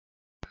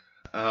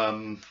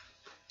Um,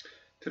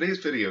 Today's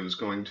video is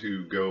going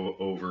to go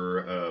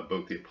over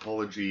both the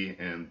Apology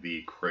and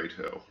the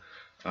Crito.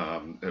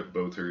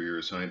 Both are your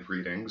assigned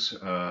readings.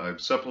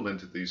 I've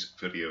supplemented these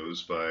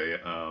videos by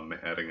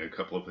adding a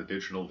couple of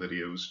additional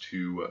videos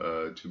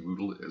to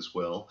Moodle as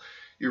well.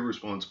 You're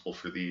responsible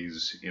for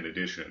these in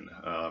addition.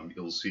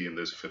 You'll see in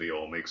this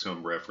video I'll make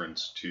some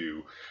reference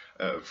to,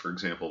 for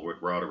example,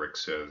 what Roderick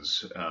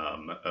says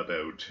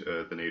about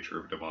the nature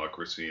of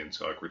democracy and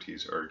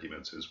Socrates'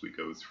 arguments as we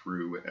go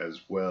through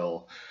as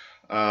well.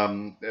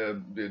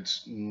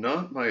 It's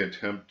not my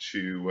attempt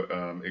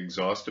to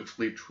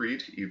exhaustively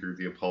treat either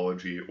the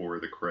Apology or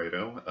the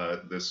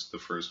Crito. This the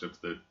first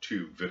of the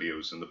two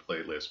videos in the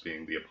playlist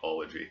being the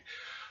Apology.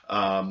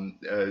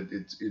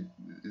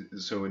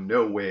 So in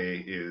no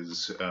way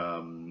is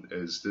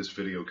this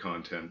video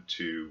content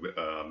to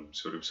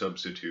sort of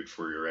substitute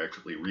for your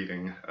actually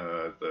reading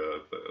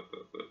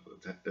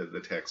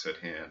the text at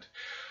hand.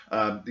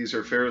 These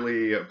are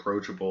fairly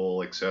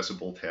approachable,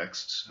 accessible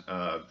texts.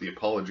 The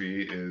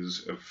Apology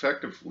is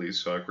effectively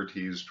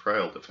Socrates'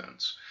 trial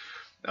defense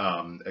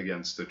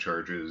against the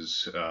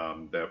charges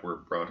that were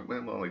brought,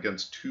 well,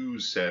 against two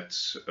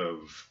sets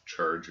of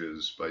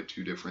charges by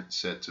two different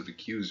sets of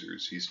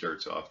accusers, he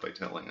starts off by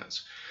telling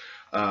us.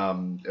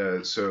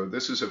 So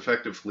this is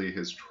effectively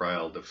his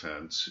trial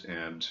defense,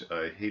 and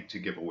I hate to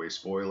give away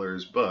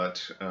spoilers,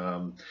 but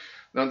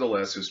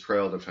nonetheless, his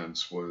trial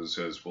defense was,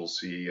 as we'll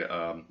see,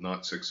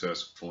 not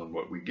successful, and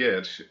what we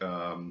get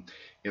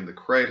in the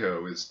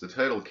Crito is the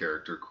title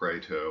character,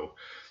 Crito,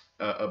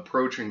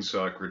 approaching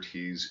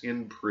Socrates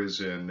in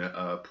prison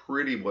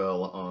pretty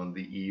well on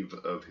the eve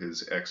of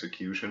his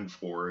execution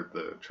for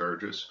the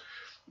charges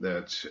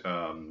that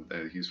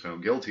he's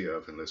found guilty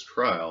of in this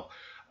trial.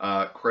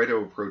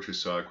 Crito approaches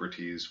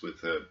Socrates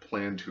with a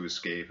plan to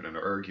escape and an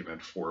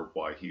argument for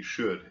why he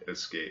should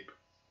escape.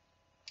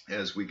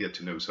 As we get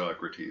to know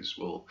Socrates,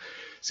 we'll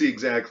see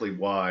exactly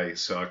why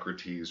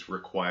Socrates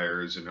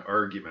requires an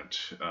argument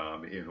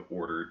in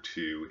order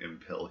to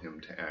impel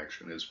him to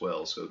action as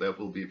well. So that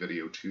will be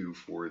video 2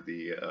 for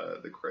the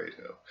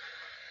Crito.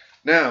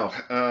 Now,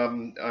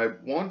 I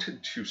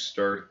wanted to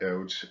start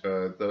out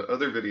the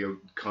other video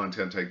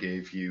content I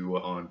gave you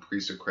on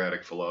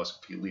pre-Socratic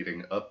philosophy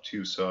leading up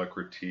to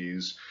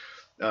Socrates.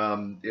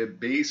 It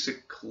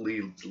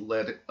basically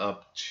led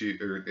up to,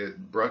 or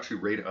it brought you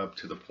right up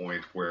to the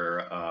point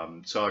where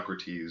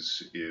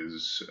Socrates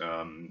is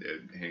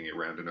hanging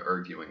around and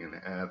arguing in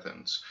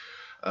Athens.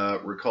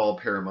 Recall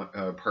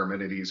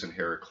Parmenides and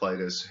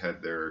Heraclitus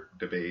had their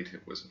debate.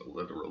 It wasn't a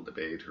literal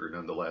debate, or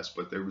nonetheless,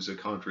 but there was a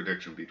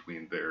contradiction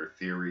between their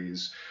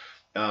theories,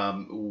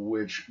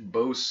 which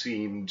both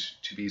seemed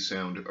to be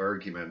sound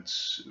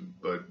arguments,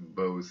 but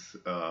both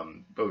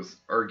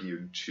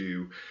argued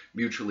to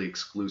mutually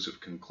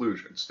exclusive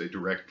conclusions. They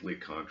directly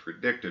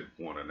contradicted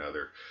one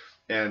another.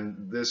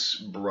 And this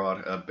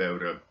brought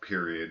about a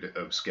period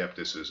of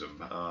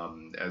skepticism.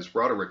 As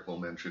Roderick will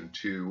mention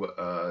too,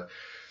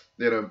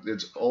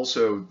 it's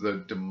also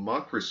the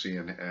democracy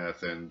in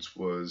Athens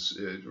was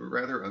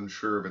rather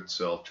unsure of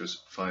itself,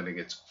 just finding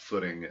its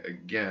footing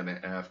again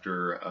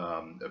after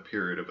a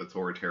period of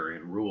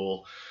authoritarian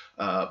rule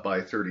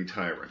by 30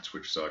 tyrants,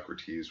 which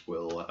Socrates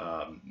will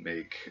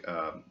make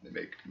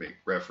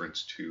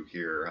reference to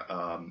here.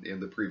 In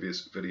the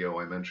previous video,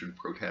 I mentioned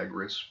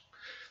Protagoras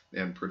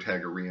and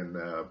Protagorean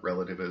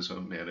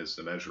relativism, and is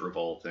the measure of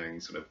all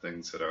things, and of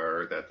things that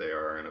are, that they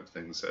are, and of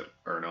things that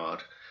are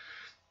not,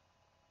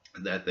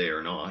 that they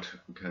are not,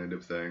 kind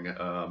of thing.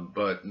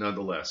 But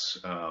nonetheless,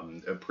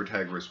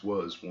 Protagoras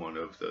was one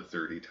of the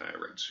 30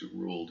 tyrants who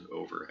ruled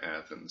over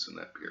Athens in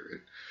that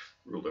period,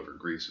 ruled over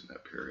Greece in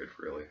that period,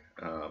 really.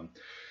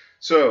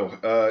 So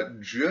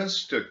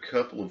just a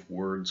couple of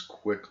words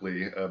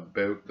quickly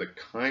about the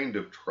kind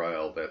of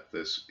trial that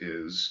this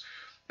is.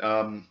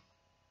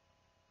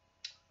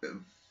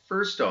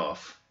 First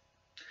off,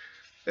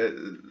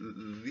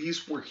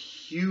 these were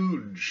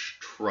huge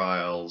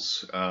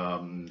trials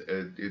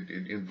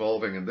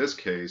involving, in this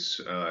case,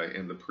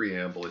 in the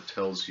preamble, it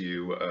tells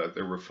you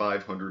there were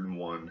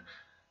 501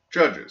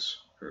 judges.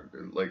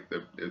 Like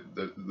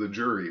the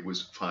jury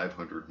was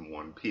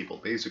 501 people,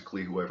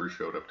 basically whoever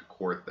showed up to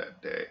court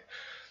that day.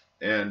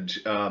 And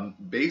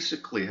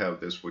basically how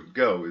this would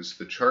go is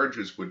the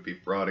charges would be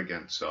brought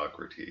against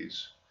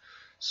Socrates.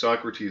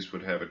 Socrates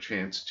would have a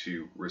chance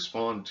to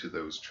respond to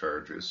those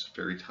charges,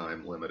 very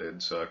time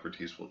limited.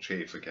 Socrates will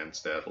chafe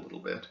against that a little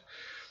bit.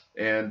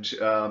 And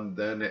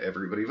then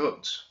everybody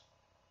votes.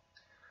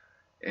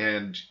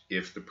 And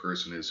if the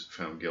person is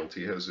found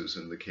guilty, as is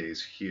in the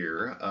case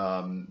here,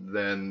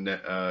 then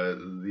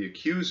the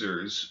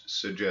accusers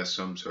suggest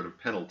some sort of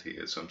penalty,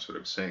 as some sort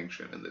of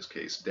sanction, in this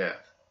case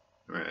death.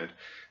 Right?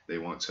 They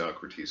want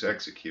Socrates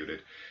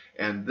executed.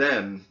 And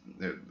then,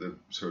 the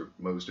sort of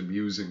most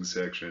amusing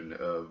section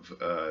of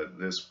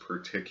this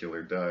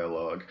particular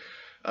dialogue,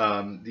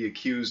 the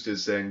accused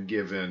is then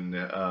given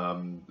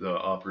the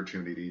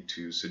opportunity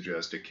to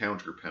suggest a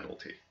counter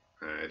penalty.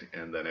 Right?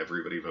 And then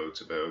everybody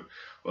votes about,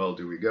 well,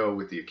 do we go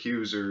with the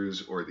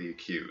accusers or the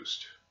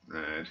accused?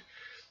 Right?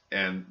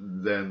 and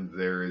then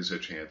there is a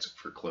chance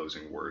for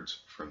closing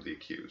words from the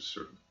accused,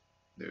 sort of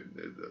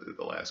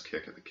the last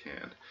kick at the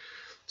can.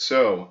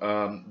 So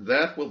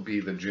that will be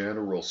the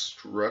general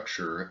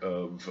structure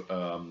of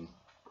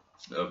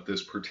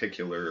this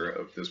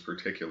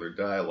particular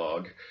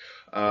dialogue.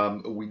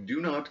 We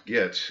do not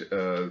get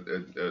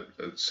a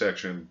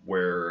section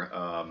where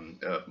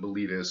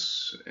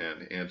Meletus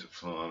and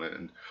Antiphon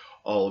and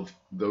all of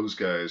those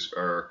guys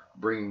are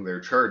bringing their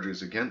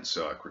charges against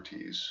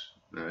Socrates,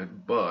 right?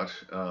 But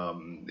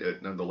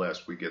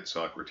nonetheless, we get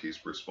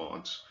Socrates'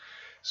 response,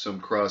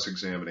 some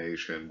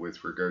cross-examination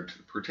with regard to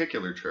the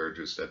particular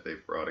charges that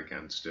they've brought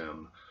against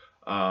him.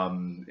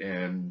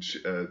 That's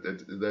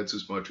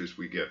as much as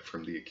we get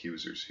from the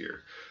accusers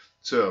here.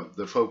 So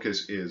the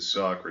focus is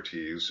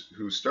Socrates,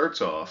 who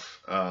starts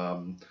off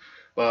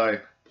by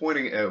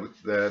pointing out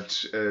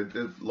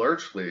that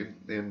largely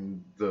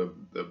in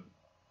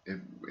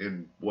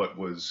what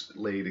was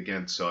laid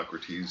against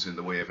Socrates in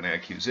the way of an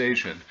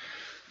accusation,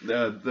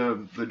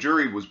 the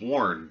jury was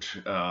warned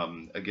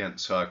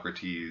against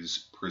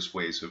Socrates'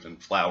 persuasive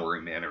and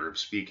flowery manner of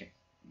speaking.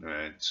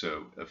 Right?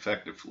 So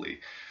effectively,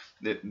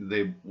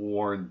 they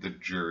warned the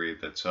jury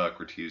that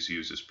Socrates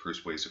uses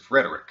persuasive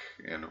rhetoric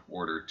in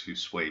order to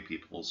sway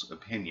people's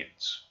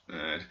opinions.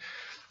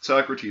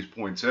 Socrates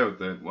points out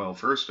that, well,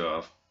 first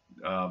off,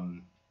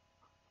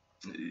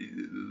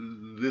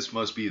 this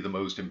must be the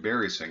most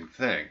embarrassing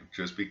thing,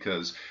 just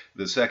because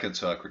the second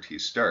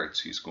Socrates starts,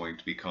 he's going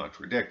to be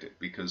contradicted,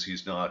 because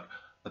he's not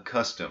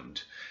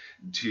accustomed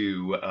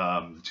to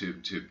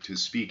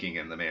speaking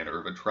in the manner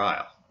of a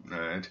trial.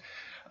 Right?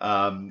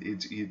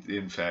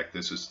 In fact,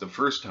 this is the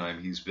first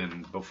time he's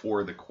been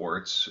before the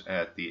courts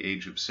at the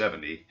age of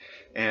 70,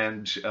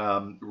 and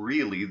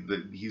really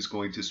he's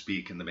going to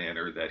speak in the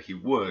manner that he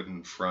would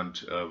in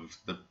front of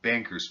the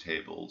bankers'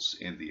 tables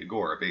in the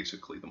Agora,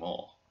 basically the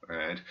mall.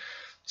 Right?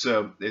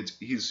 So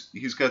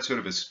he's got sort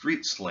of a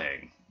street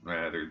slang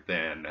rather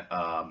than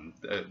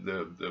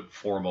the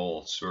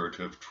formal sort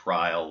of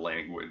trial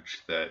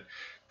language that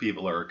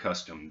people are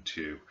accustomed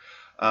to.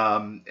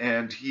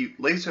 And he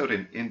lays out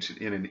in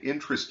an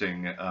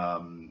interesting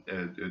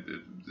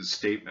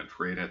statement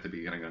right at the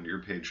beginning on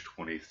your page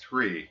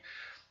 23.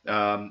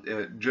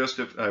 Just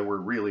if I were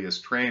really a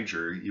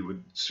stranger, you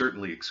would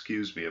certainly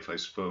excuse me if I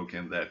spoke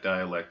in that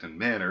dialect and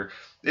manner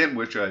in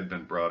which I had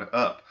been brought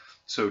up.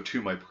 So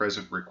too my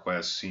present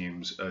request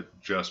seems a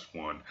just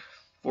one.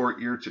 For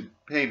you're to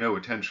pay no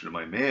attention to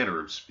my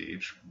manner of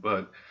speech,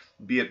 but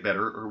be it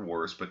better or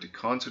worse, but to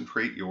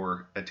concentrate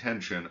your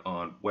attention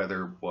on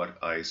whether what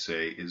I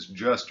say is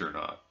just or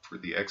not. For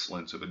the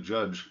excellence of a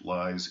judge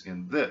lies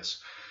in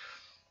this,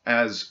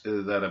 as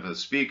that of a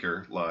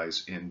speaker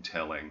lies in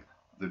telling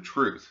the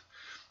truth.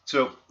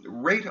 So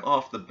right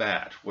off the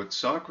bat, what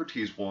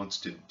Socrates wants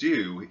to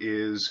do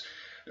is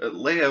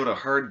lay out a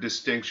hard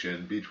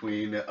distinction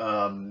between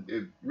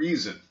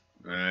reason,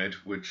 right,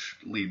 which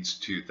leads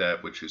to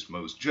that which is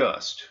most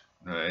just,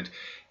 right,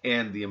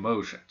 and the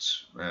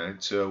emotions,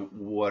 right? So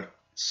what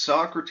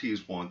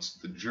Socrates wants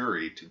the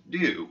jury to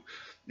do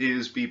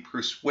is be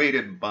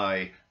persuaded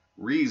by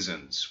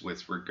reasons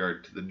with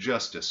regard to the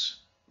justice,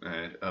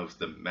 right, of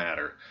the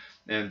matter.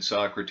 And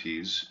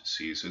Socrates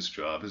sees his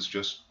job as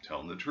just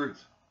telling the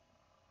truth.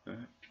 Right?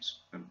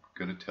 I'm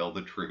going to tell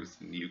the truth,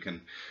 and you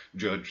can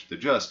judge the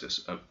justice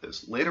of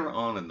this. Later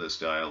on in this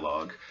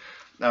dialogue,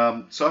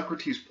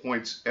 Socrates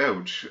points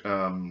out,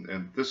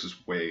 and this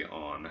is way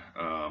on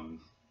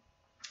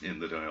in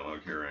the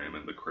dialogue here, I am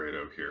in the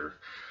credo here,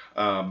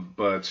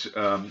 but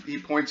he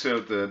points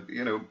out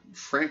that,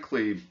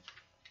 frankly,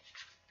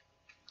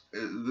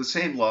 the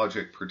same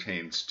logic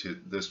pertains to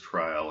this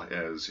trial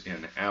as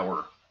in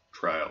our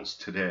trials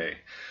today.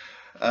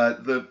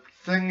 The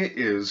thing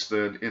is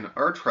that in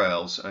our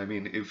trials, I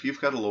mean, if you've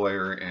got a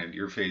lawyer and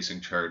you're facing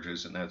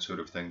charges and that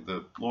sort of thing,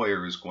 the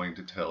lawyer is going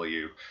to tell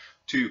you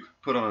to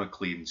put on a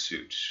clean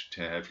suit,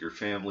 to have your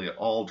family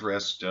all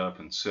dressed up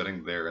and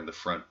sitting there in the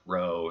front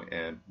row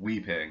and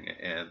weeping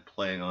and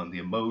playing on the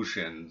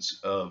emotions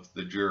of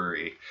the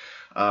jury.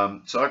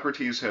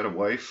 Socrates had a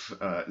wife,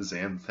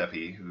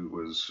 Xanthippe, who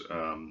was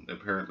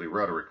apparently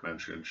Roderick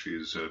mentioned.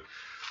 She's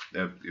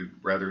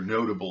rather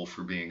notable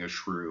for being a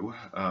shrew,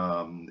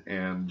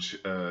 and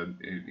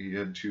he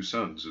had two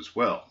sons as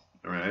well,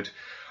 right?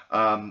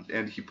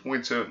 And he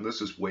points out, and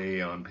this is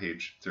way on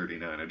page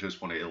 39, I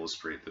just want to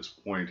illustrate this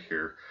point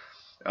here.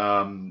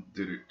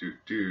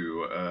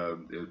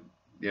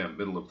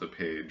 Middle of the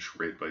page,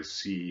 right by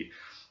C.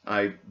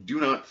 I do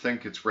not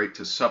think it's right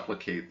to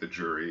supplicate the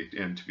jury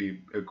and to be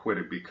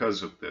acquitted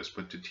because of this,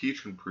 but to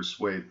teach and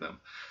persuade them.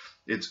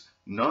 It's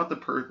not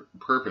the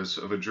purpose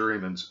of a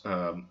juryman's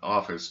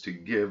office to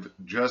give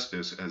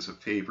justice as a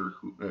favor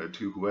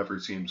to whoever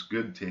seems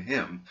good to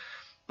him,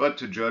 but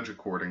to judge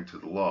according to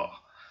the law.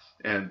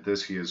 And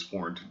this he is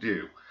sworn to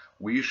do.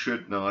 We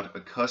should not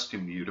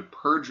accustom you to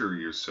perjure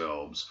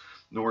yourselves,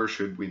 nor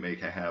should we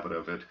make a habit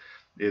of it.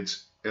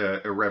 It's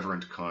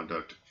irreverent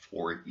conduct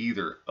for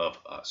either of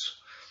us.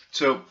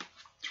 So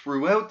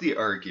throughout the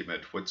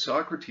argument, what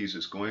Socrates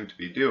is going to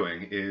be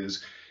doing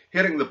is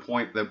hitting the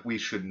point that we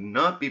should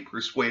not be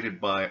persuaded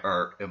by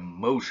our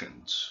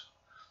emotions,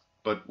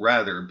 but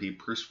rather be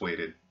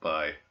persuaded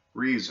by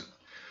reason.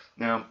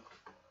 Now,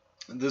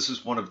 this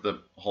is one of the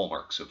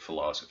hallmarks of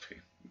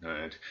philosophy.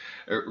 Right?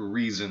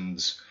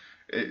 Reasons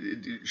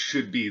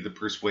should be the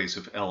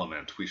persuasive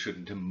element. We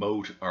shouldn't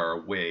emote our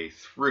way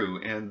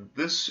through. And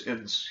this,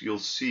 as you'll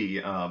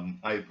see,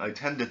 I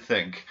tend to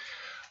think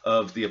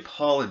of the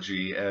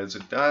Apology as a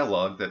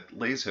dialogue that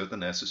lays out the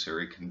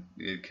necessary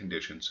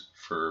conditions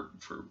for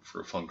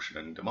a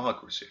functioning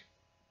democracy.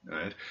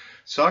 Right?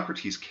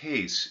 Socrates'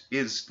 case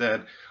is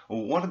that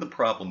one of the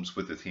problems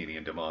with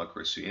Athenian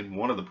democracy and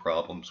one of the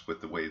problems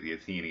with the way the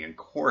Athenian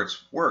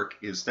courts work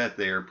is that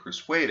they are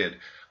persuaded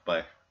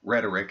by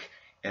rhetoric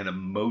and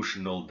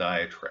emotional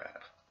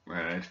diatribe.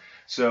 Right?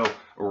 So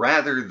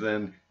rather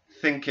than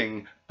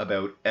thinking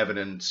about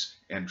evidence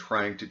and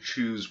trying to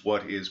choose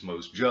what is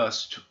most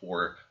just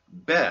or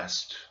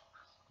best,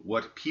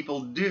 what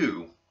people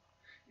do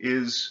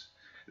is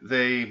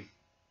they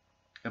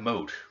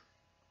emote.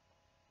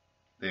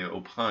 They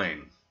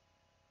opine,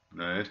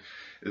 right?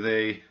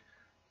 They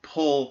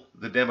pull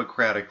the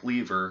democratic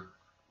lever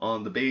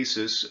on the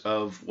basis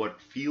of what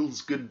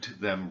feels good to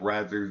them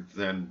rather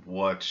than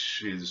what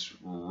is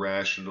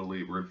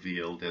rationally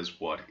revealed as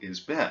what is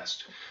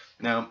best.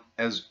 Now,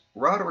 as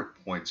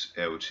Roderick points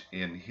out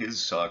in his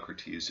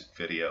Socrates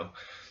video,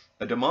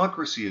 a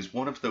democracy is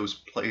one of those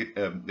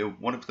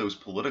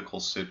political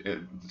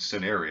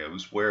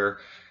scenarios where,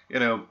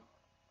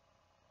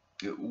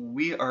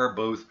 we are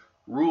both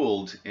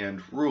ruled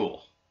and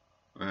rule,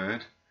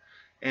 right?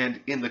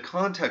 And in the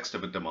context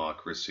of a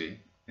democracy,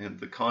 in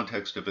the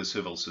context of a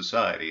civil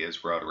society,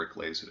 as Roderick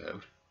lays it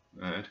out,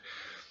 right?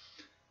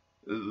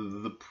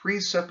 The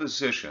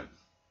presupposition,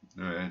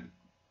 right?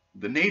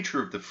 The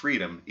nature of the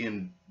freedom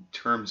in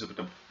terms of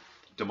a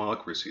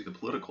democracy, the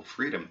political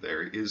freedom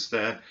there, is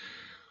that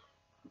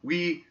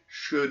we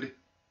should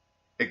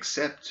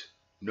accept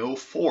no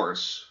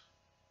force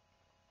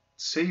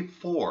save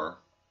for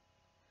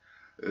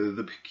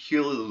the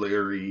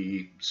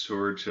peculiarly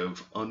sort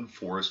of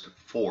unforced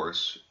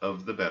force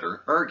of the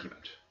better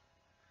argument.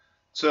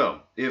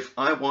 So, if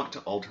I want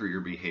to alter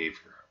your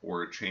behavior,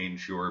 or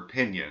change your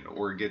opinion,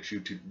 or get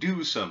you to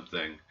do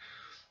something,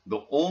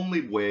 the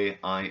only way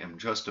I am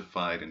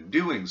justified in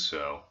doing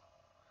so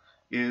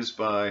is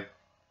by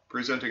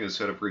presenting a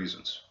set of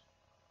reasons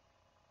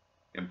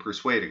and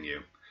persuading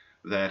you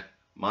that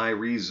my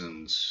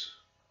reasons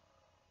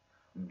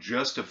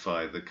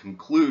justify the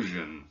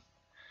conclusion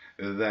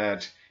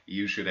that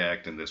you should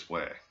act in this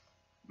way.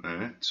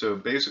 Right? So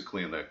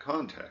basically in that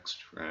context,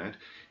 right,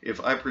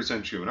 if I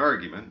present you an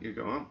argument, you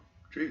go, oh,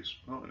 geez,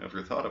 well, I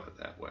never thought of it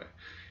that way.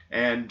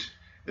 And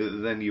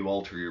then you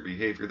alter your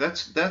behavior.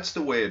 That's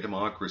the way a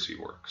democracy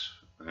works,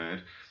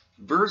 right?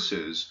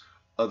 Versus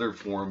other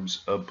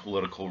forms of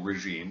political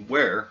regime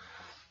where,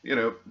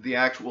 the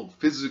actual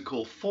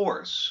physical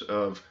force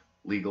of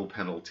legal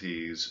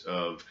penalties,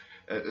 of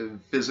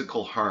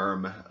physical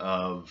harm,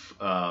 of,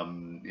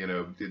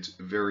 it's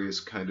various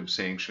kind of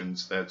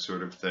sanctions, that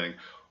sort of thing,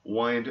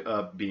 wind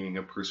up being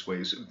a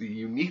persuasive. The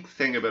unique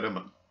thing about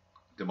a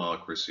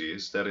democracy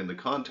is that in the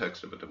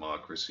context of a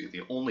democracy,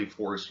 the only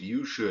force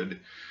you should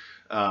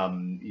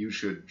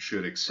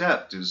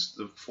accept is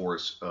the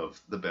force of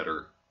the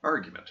better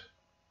argument.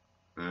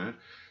 Right?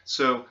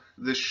 So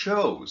this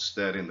shows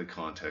that in the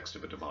context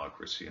of a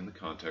democracy, in the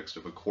context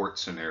of a court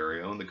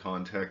scenario, in the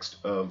context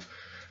of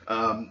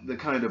the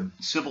kind of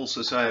civil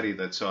society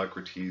that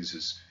Socrates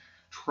is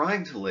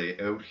trying to lay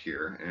out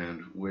here,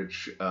 and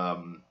which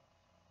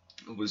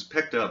was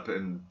picked up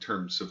in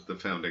terms of the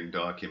founding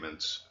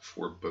documents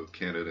for both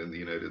Canada and the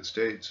United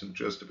States and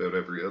just about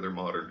every other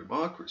modern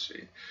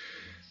democracy,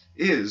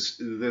 is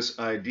this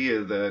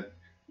idea that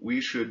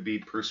we should be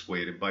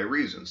persuaded by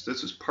reasons.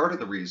 This is part of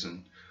the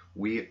reason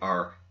we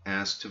are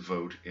asked to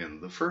vote in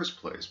the first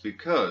place,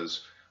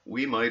 because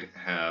we might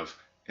have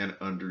an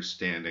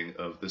understanding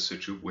of the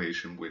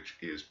situation which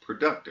is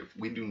productive.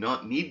 We do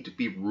not need to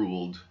be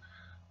ruled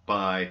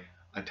by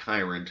a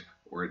tyrant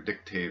or a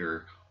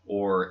dictator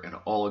or an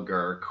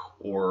oligarch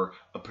or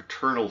a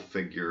paternal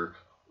figure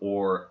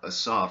or a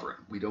sovereign.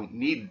 We don't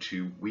need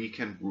to. We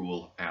can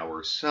rule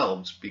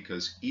ourselves,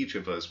 because each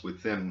of us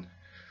within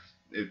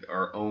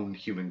our own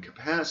human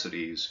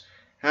capacities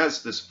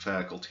has this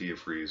faculty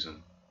of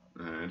reason,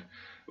 right,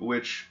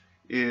 which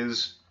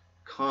is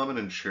common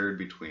and shared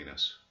between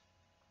us.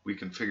 We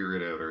can figure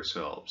it out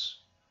ourselves.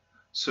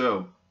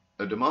 So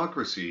a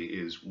democracy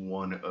is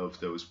one of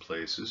those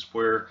places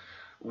where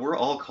we're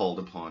all called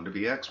upon to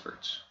be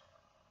experts,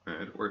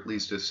 right? Or at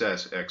least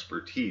assess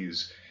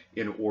expertise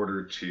in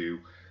order to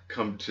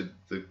come to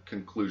the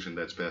conclusion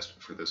that's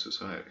best for the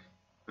society.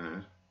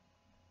 Right?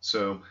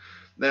 So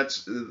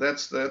that's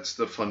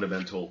the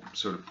fundamental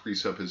sort of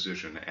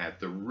presupposition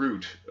at the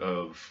root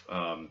of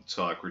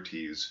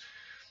Socrates'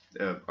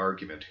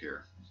 argument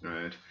here,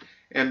 right?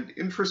 And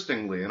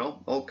interestingly, and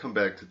I'll come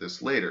back to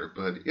this later,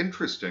 but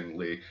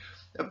interestingly,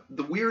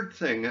 The weird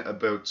thing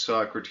about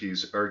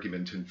Socrates'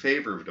 argument in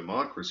favor of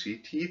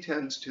democracy, he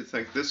tends to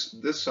think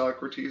this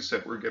Socrates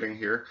that we're getting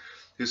here,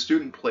 his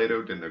student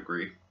Plato didn't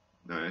agree,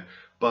 right?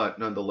 But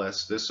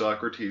nonetheless, this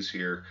Socrates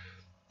here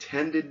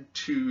tended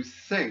to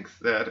think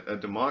that a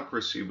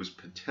democracy was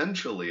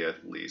potentially,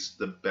 at least,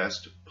 the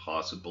best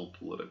possible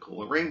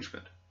political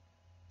arrangement.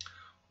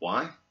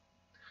 Why?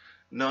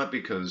 Not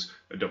because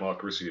a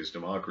democracy is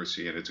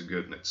democracy and it's a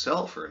good in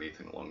itself or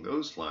anything along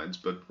those lines,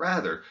 but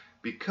rather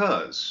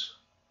because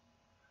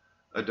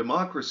a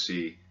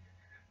democracy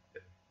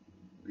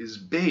is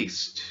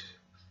based,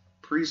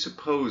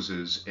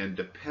 presupposes, and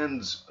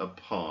depends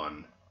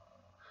upon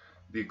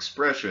the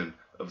expression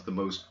of the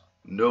most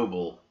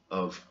noble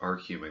of our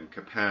human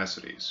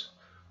capacities,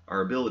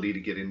 our ability to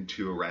get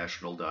into a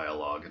rational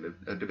dialogue and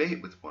a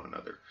debate with one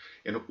another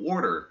in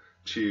order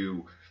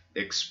to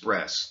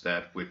express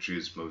that which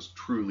is most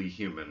truly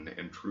human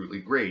and truly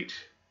great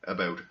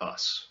about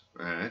us,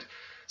 right?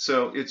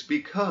 So it's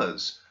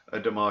because a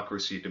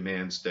democracy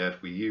demands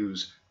that we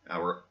use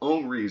our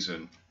own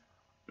reason,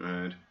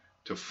 right,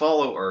 to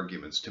follow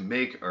arguments, to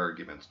make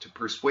arguments, to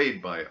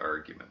persuade by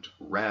argument,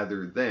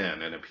 rather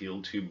than an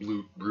appeal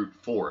to brute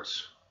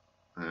force,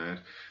 right,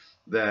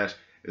 that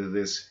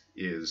this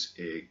is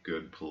a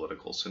good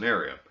political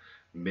scenario.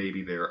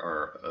 Maybe there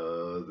are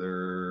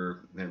other,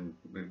 and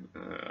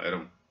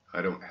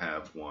I don't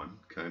have one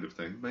kind of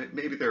thing.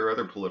 Maybe there are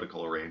other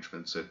political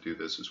arrangements that do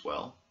this as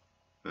well,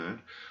 right?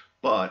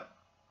 But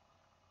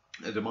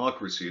a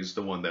democracy is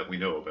the one that we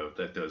know about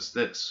that does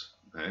this,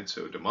 right?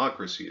 So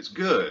democracy is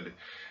good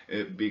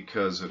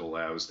because it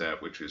allows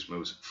that which is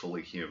most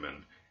fully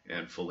human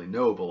and fully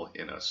noble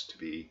in us to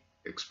be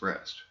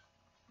expressed,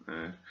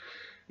 right?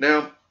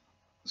 Now,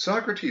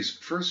 Socrates'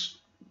 first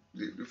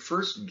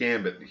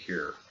gambit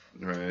here,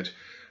 right,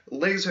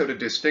 lays out a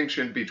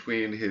distinction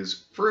between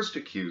his first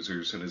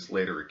accusers and his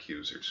later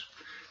accusers.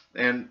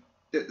 And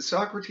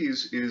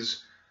Socrates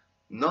is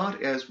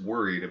not as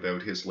worried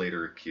about his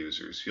later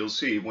accusers. You'll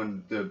see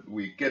when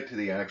we get to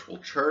the actual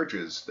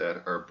charges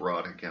that are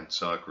brought against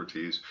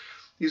Socrates,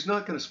 he's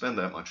not going to spend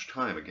that much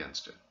time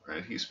against it,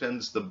 right? He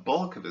spends the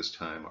bulk of his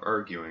time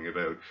arguing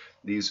about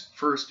these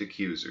first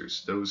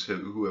accusers, those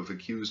who have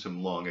accused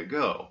him long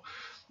ago,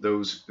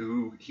 those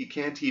who he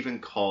can't even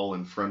call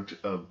in front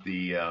of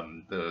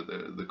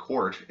the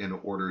court in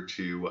order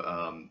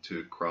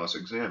to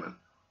cross-examine.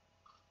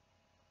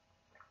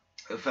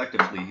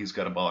 Effectively, he's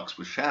got a box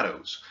with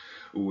shadows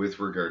with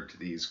regard to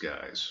these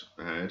guys,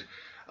 right?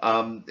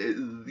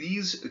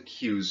 These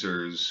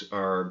accusers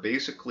are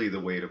basically the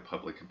weight of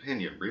public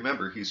opinion.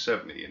 Remember, he's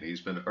 70 and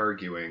he's been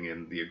arguing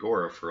in the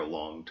Agora for a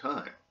long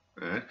time,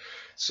 right?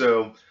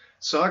 So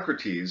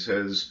Socrates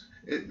has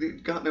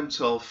gotten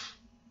himself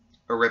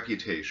a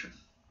reputation,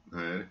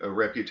 right? A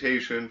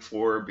reputation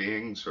for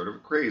being sort of a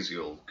crazy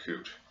old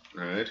coot,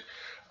 right?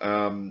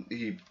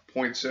 He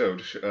points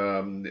out,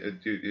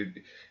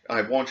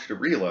 I want you to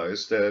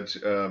realize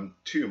that,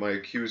 my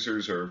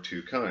accusers are of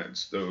two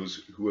kinds,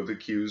 those who have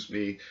accused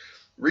me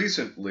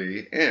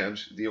recently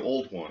and the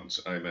old ones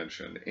I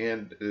mentioned,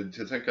 and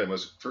to think I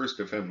must first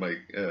defend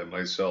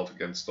myself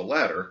against the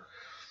latter,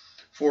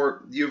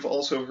 for you've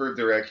also heard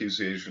their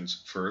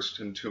accusations first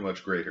and to a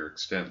much greater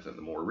extent than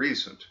the more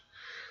recent.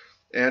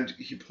 And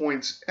he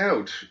points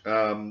out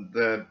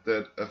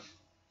that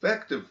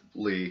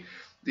effectively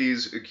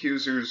these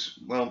accusers,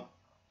 well,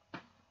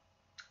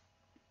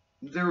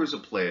 there was a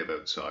play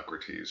about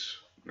Socrates,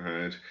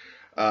 right,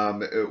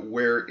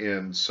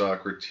 wherein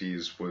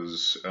Socrates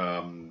was,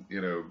 shown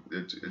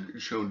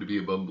to be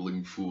a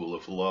bumbling fool, a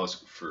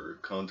philosopher,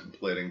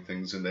 contemplating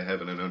things in the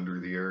heaven and under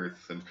the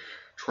earth, and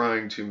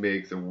trying to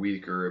make the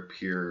weaker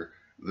appear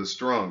the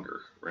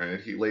stronger, right?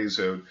 He lays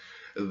out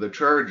the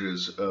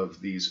charges of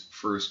these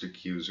first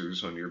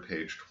accusers on your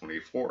page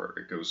 24.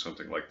 It goes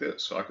something like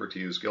this.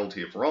 Socrates is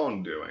guilty of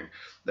wrongdoing,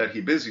 that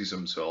he busies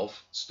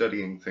himself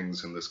studying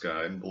things in the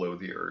sky and below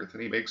the earth,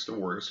 and he makes the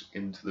worse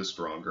into the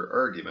stronger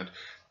argument,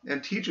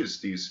 and teaches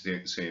these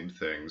same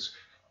things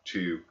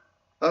to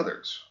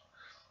others.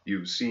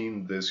 You've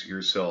seen this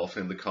yourself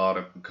in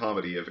the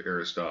comedy of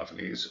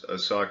Aristophanes,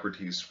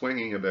 Socrates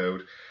swinging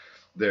about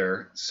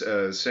there,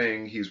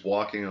 saying he's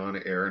walking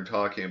on air and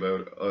talking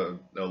about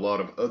a lot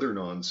of other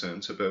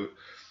nonsense about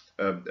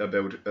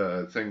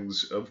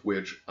things of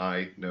which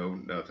I know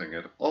nothing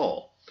at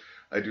all.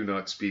 I do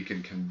not speak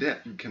in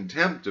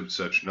contempt of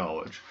such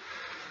knowledge.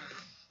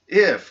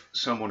 If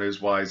someone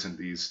is wise in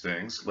these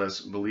things,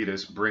 lest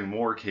Meletus bring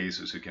more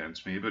cases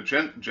against me, but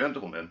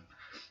gentlemen,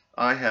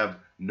 I have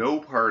no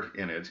part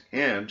in it,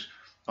 and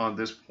on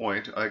this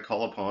point, I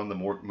call upon the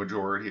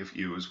majority of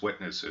you as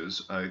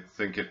witnesses. I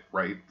think it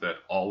right that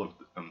all of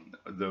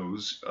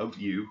those of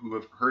you who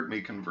have heard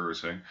me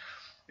conversing,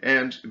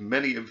 and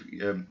many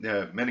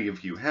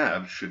of you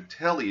have, should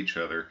tell each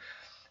other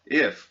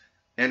if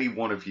any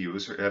one of you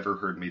has ever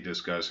heard me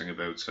discussing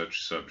about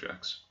such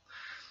subjects,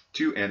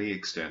 to any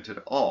extent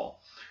at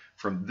all.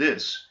 From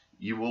this,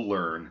 you will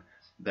learn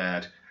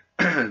that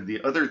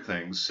the other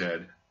things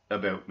said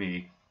about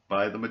me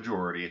by the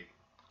majority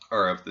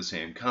are of the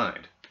same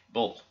kind.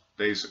 Bull,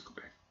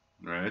 basically,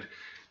 right?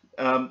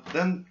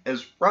 Then,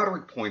 as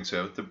Roderick points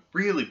out, the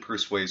really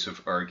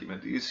persuasive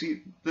argument, you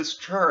see, this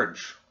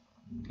charge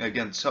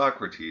against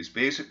Socrates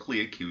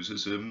basically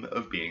accuses him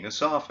of being a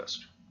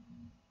sophist,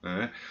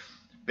 right?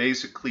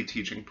 Basically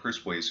teaching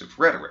persuasive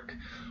rhetoric,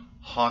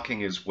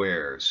 hawking his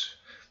wares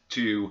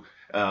to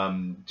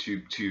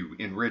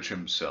enrich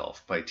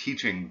himself by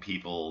teaching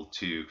people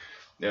to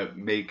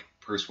make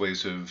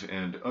persuasive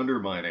and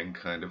undermining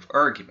kind of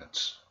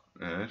arguments,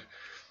 right?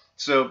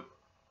 So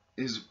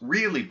his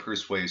really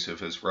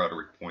persuasive, as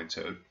Roderick points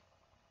out,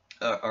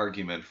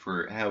 argument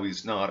for how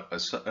he's not a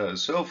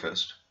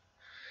sophist.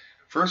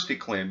 First, he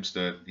claims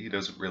that he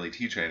doesn't really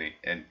teach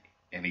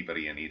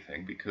anybody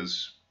anything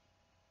because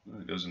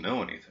he doesn't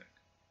know anything.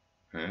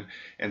 Right?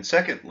 And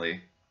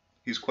secondly,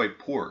 he's quite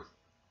poor.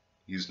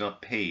 He's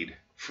not paid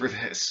for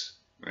this.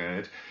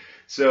 Right?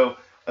 So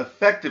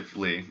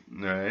effectively,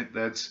 right,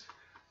 that's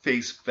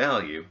face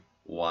value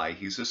why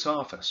he's a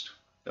sophist.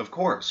 Of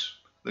course,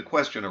 the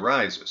question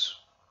arises,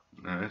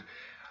 right?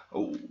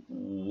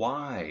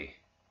 Why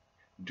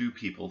do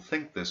people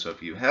think this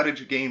of you? How did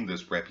you gain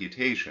this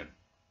reputation?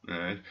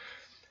 Right?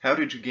 How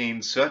did you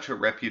gain such a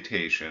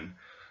reputation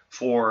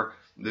for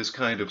this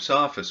kind of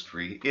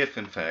sophistry if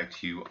in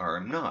fact you are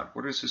not?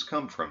 Where does this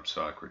come from,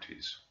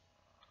 Socrates?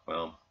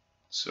 Well,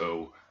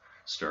 so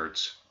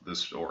starts the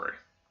story.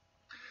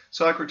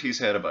 Socrates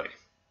had a buddy,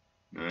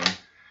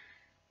 right?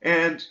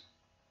 And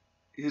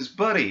his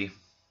buddy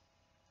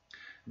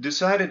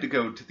decided to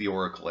go to the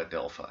oracle at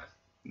Delphi.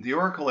 The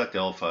oracle at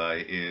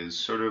Delphi is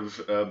sort of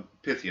a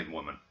Pythian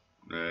woman,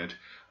 right?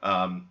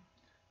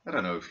 I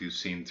don't know if you've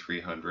seen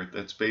 300.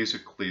 That's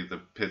basically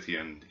the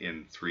Pythian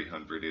in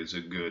 300 is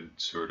a good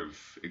sort of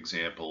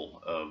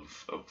example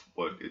of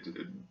what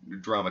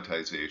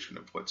dramatization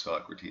of what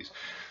Socrates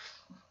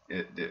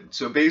did.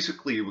 So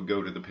basically you would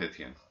go to the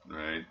Pythian,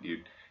 right?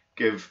 You'd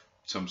give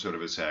some sort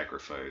of a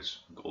sacrifice,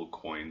 gold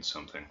coin,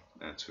 something,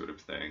 that sort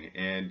of thing,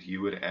 and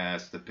you would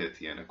ask the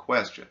Pythian a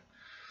question.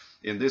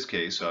 In this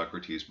case,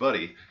 Socrates'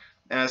 buddy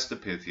asked the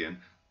Pythian,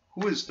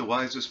 who is the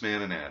wisest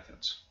man in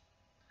Athens?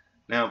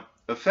 Now,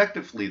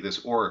 effectively,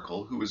 this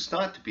oracle, who is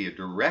thought to be a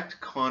direct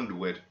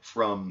conduit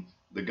from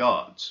the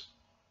gods,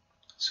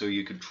 so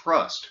you could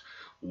trust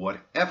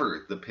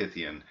whatever the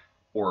Pythian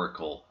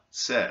oracle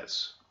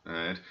says,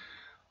 right?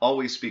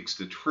 Always speaks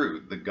the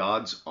truth, the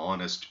gods'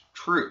 honest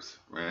truth,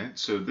 right?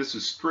 So this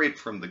is straight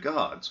from the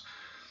gods.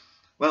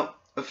 Well,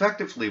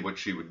 effectively what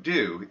she would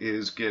do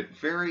is get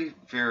very,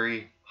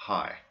 very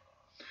high,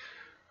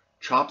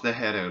 chop the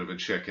head out of a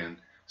chicken,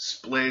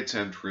 splay its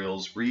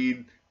entrails,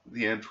 read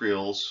the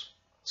entrails,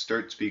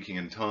 start speaking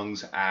in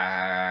tongues,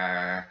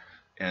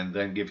 and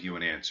then give you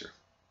an answer.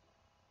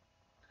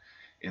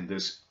 In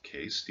this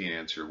case, the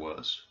answer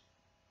was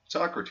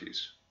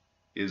Socrates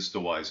is the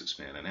wisest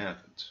man in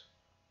Athens.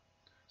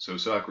 So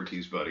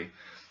Socrates' buddy,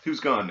 who's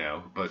gone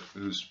now, but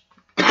who's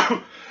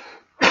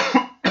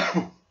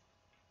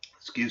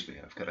excuse me,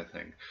 I've got a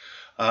thing.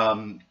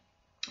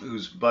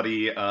 Whose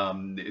buddy,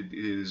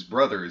 his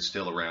brother is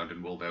still around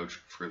and will vouch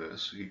for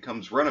this. He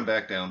comes running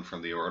back down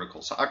from the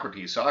oracle.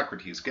 Socrates,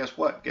 Socrates, guess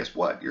what? Guess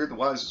what? You're the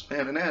wisest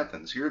man in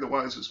Athens. You're the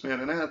wisest man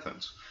in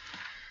Athens.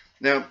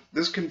 Now,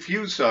 this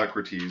confused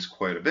Socrates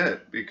quite a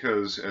bit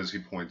because, as he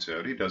points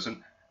out, he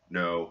doesn't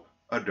know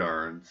a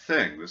darn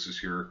thing. This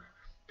is your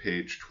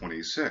page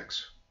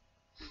 26.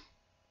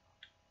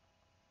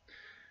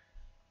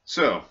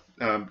 So,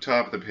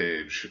 top of the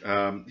page,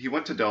 he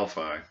went to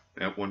Delphi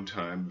at one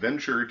time,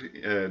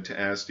 ventured to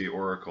ask the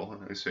oracle,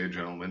 and I say,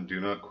 gentlemen, do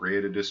not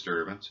create a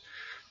disturbance.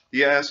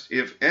 He asked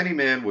if any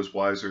man was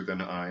wiser than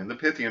I, and the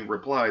Pythian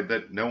replied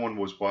that no one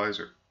was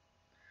wiser.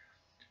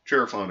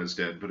 Chaerephon is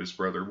dead, but his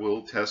brother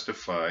will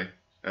testify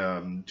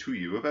to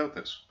you about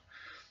this.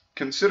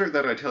 Consider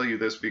that I tell you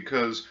this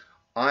because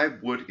I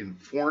would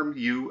inform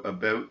you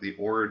about the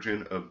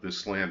origin of the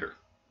slander.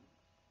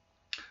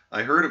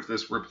 I heard of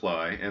this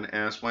reply and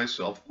asked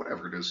myself,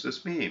 whatever does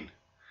this mean?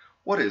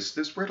 What is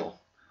this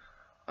riddle?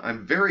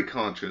 I'm very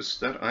conscious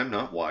that I'm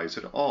not wise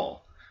at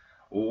all.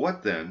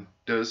 What then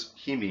does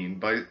he mean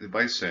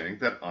by saying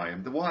that I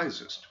am the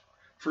wisest?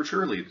 For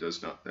surely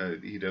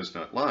he does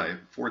not lie,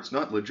 for it's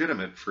not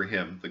legitimate for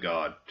him, the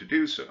god, to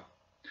do so.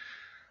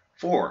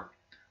 For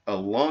a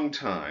long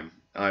time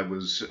I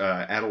was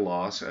at a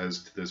loss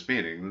as to this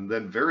meaning, and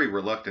then very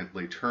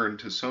reluctantly turned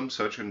to some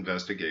such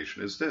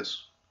investigation as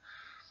this.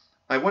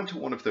 I went to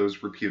one of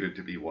those reputed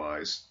to be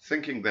wise,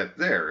 thinking that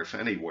there, if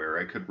anywhere,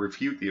 I could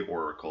refute the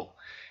oracle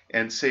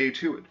and say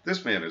to it,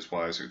 this man is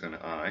wiser than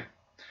I,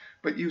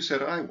 but you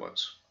said I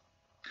was.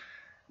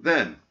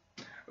 Then,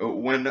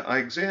 when I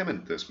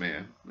examined this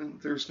man,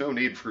 and there's no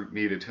need for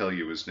me to tell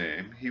you his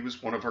name, he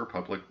was one of our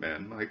public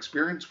men, my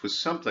experience was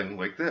something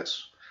like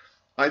this.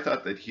 I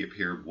thought that he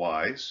appeared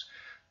wise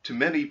to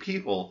many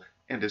people,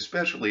 and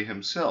especially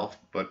himself,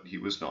 but he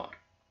was not.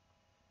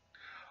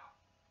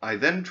 I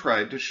then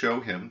tried to show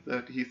him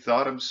that he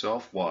thought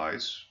himself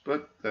wise,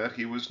 but that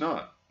he was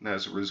not.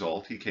 As a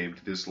result, he came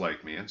to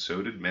dislike me, and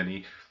so did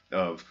many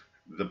of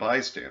the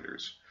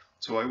bystanders.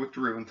 So I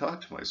withdrew and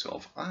thought to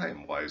myself, I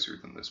am wiser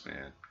than this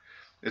man.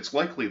 It's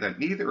likely that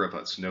neither of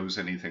us knows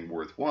anything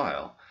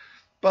worthwhile,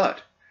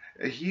 but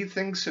he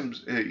thinks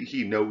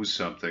he knows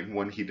something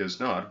when he does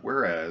not,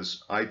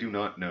 whereas I do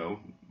not know,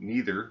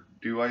 neither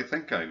do I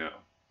think I know.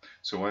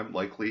 So I'm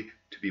likely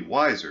to be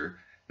wiser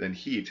than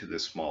he to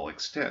this small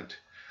extent,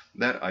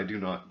 that I do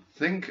not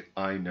think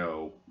I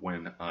know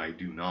when I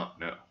do not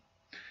know.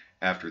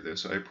 After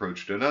this, I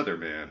approached another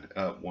man,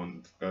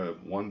 one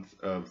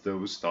of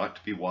those thought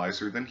to be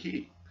wiser than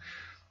he.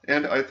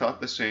 And I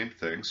thought the same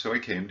thing, so I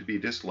came to be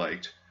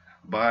disliked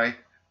by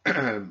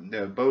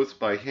both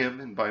by him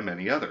and by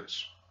many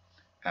others.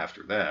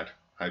 After that,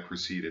 I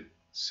proceeded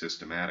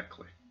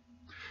systematically.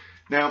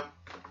 Now,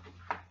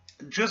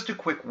 just a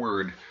quick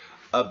word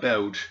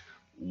about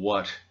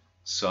what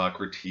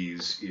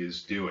Socrates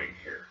is doing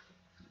here,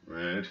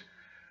 right?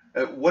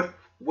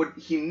 What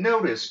he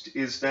noticed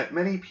is that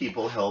many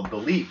people held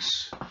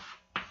beliefs.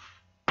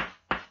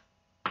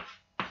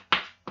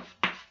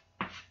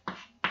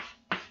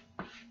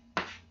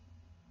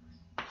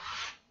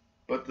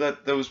 But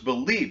that those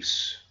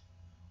beliefs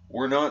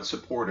were not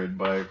supported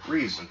by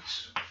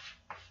reasons.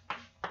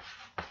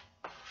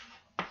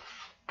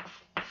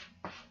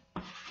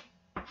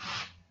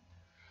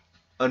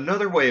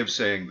 Another way of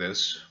saying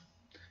this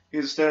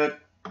is that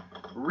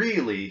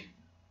really,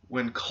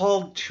 when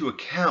called to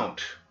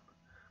account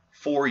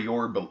for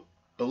your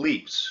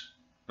beliefs,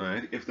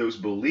 right? If those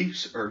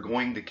beliefs are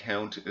going to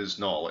count as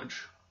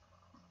knowledge,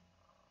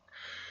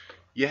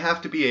 you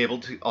have to be able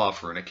to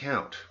offer an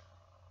account.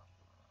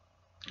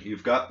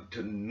 You've got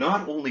to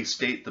not only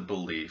state the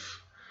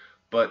belief,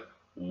 but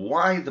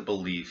why the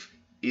belief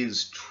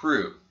is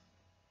true,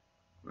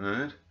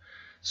 right?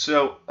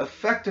 So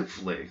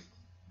effectively,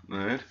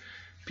 right,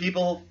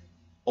 people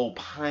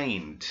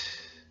opined,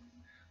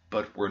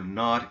 but were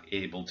not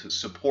able to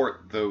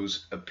support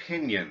those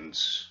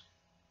opinions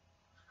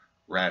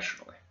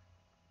rationally,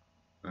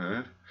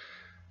 right?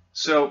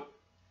 So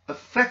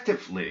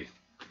effectively,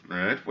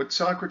 right, what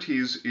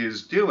Socrates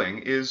is doing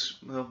is,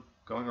 well,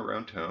 going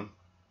around town,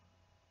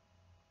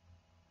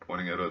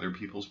 pointing out other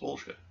people's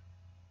bullshit,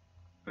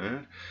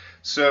 right?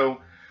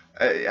 So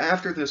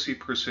after this, he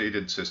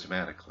proceeded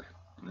systematically.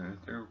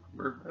 There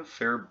were a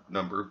fair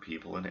number of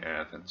people in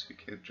Athens. He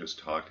can't just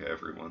talk to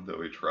everyone,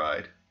 though he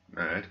tried,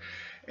 right?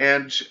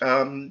 And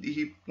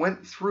he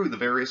went through the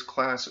various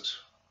classes,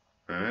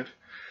 right?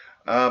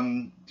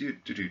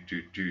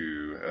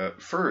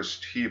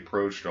 First, he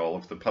approached all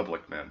of the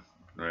public men,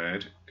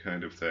 right?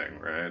 Kind of thing,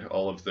 right?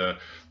 All of the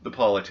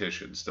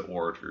politicians, the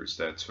orators,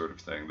 that sort of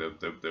thing,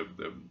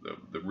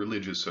 the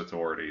religious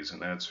authorities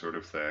and that sort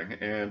of thing.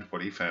 And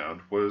what he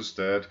found was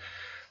that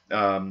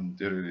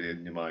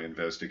in my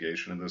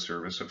investigation in the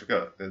service of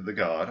the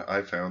God,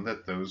 I found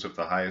that those of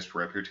the highest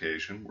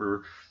reputation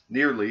were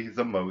nearly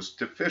the most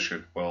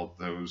deficient, while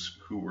those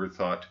who were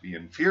thought to be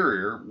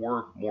inferior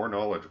were more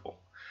knowledgeable.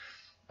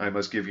 I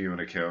must give you an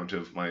account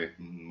of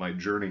my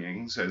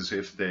journeyings as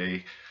if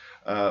they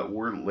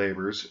were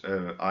labors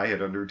I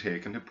had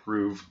undertaken to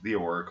prove the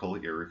oracle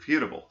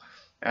irrefutable.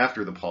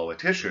 After the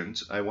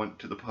politicians, I went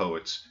to the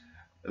poets,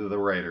 the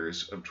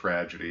writers of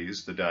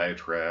tragedies, the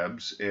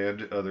diatribes,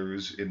 and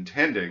others,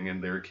 intending,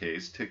 in their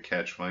case, to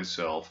catch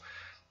myself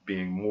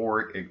being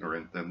more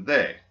ignorant than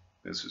they.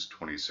 This is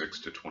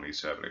 26 to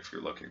 27 if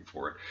you're looking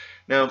for it.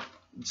 Now,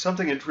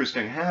 something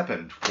interesting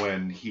happened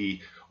when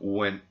he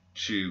went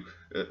to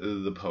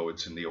the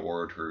poets and the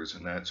orators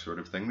and that sort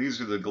of thing.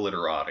 These are the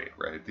glitterati,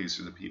 right? These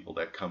are the people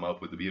that come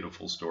up with the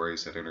beautiful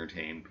stories that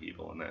entertain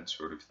people and that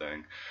sort of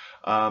thing.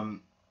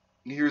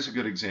 Here's a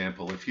good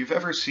example. If you've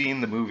ever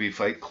seen the movie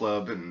Fight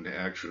Club and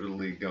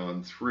actually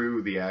gone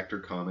through the actor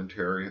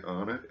commentary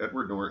on it,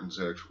 Edward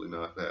Norton's actually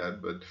not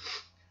bad, but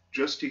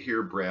just to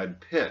hear Brad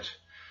Pitt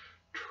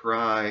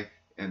try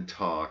and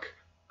talk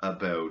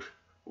about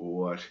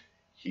what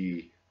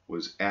he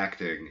was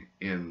acting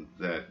in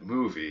that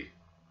movie,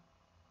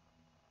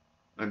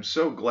 I'm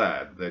so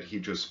glad that he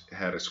just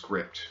had a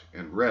script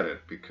and read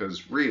it,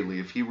 because really,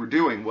 if he were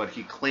doing what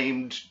he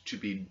claimed to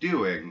be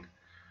doing,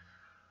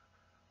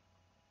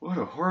 what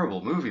a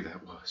horrible movie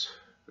that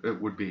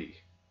would be,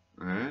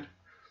 right?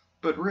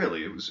 But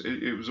really, it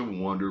was a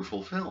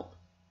wonderful film,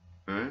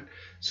 right?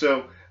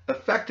 So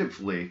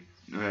effectively,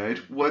 right,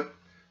 what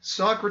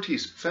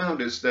Socrates found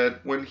is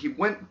that when he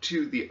went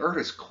to the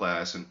artist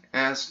class and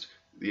asked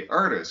the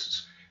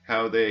artists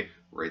how they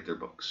write their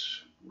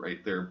books,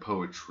 write their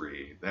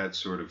poetry, that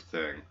sort of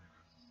thing,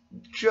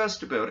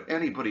 just about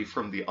anybody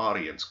from the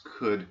audience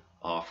could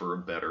offer a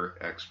better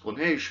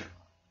explanation.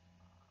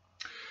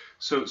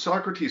 So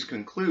Socrates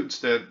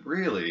concludes that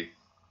really,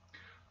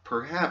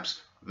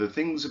 perhaps the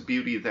things of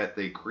beauty that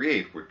they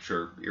create, which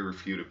are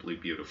irrefutably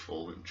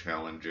beautiful and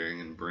challenging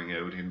and bring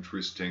out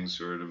interesting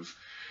sort of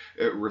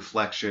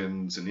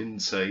reflections and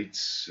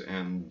insights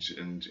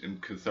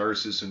and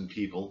catharsis in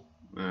people,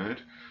 right?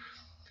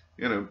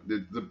 You know,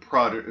 the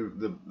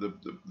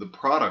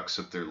products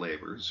of their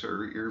labors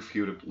are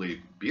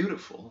irrefutably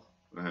beautiful,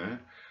 right?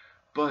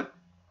 But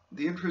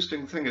the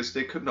interesting thing is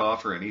they couldn't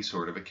offer any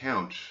sort of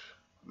account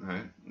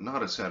right?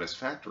 Not a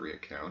satisfactory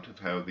account of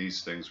how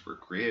these things were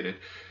created.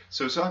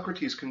 So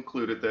Socrates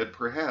concluded that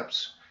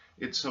perhaps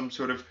it's some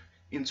sort of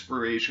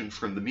inspiration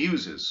from the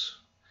muses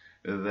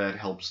that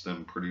helps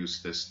them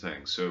produce this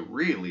thing. So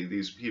really,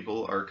 these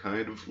people are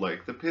kind of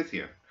like the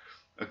Pythian,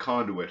 a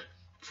conduit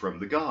from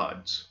the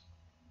gods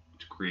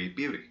to create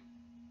beauty.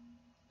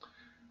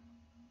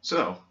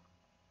 So,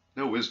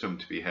 no wisdom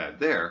to be had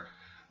there,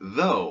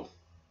 though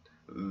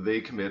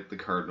they commit the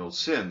cardinal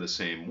sin, the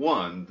same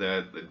one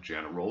that the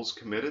generals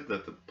committed,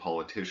 that the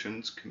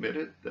politicians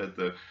committed, that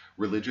the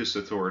religious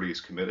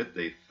authorities committed.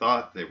 They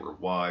thought they were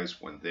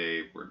wise when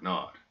they were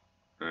not,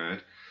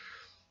 right?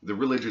 The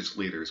religious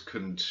leaders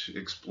couldn't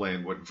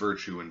explain what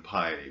virtue and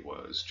piety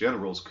was.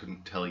 Generals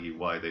couldn't tell you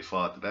why they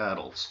fought the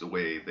battles the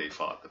way they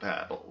fought the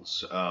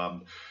battles.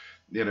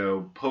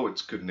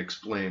 Poets couldn't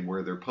explain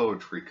where their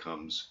poetry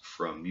comes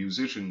from.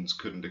 Musicians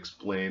couldn't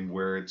explain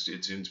where it's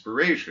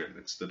inspiration.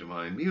 It's the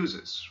divine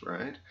muses,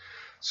 right?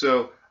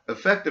 So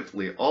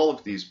effectively, all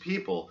of these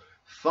people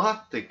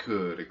thought they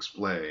could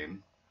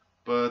explain,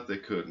 but they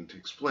couldn't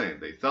explain.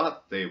 They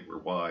thought they were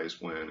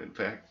wise when, in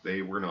fact,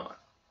 they were not.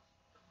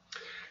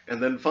 And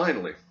then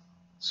finally,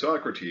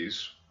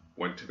 Socrates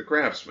went to the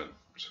craftsman,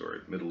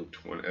 middle of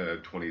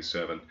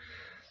 27.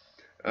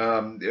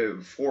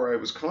 For I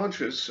was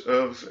conscious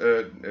of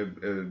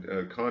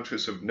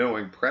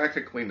knowing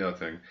practically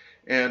nothing,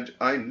 and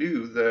I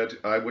knew that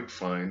I would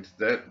find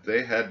that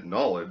they had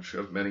knowledge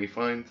of many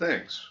fine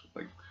things,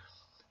 like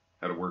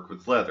how to work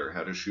with leather,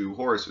 how to shoe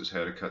horses,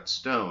 how to cut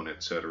stone,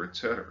 etc.,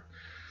 etc.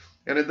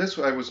 And in this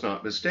I was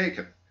not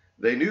mistaken.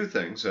 They knew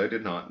things I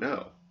did not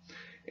know.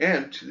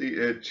 And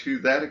to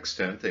that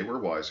extent they were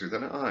wiser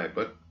than I.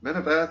 But men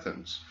of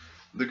Athens,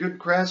 the good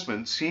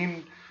craftsmen,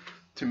 seemed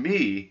to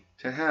me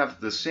to have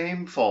the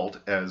same fault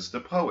as the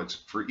poets,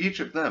 for each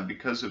of them,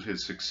 because of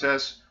his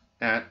success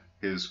at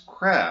his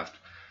craft,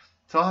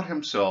 thought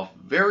himself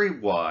very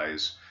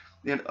wise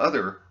in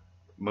other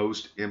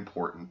most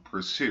important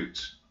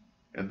pursuits.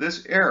 And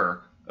this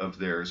error of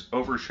theirs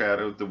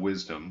overshadowed the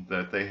wisdom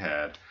that they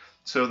had,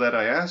 so that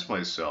I asked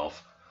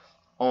myself,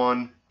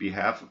 on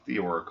behalf of the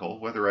oracle,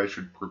 whether I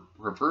should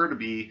prefer to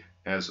be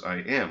as I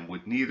am,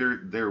 with neither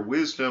their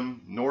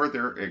wisdom nor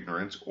their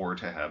ignorance, or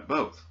to have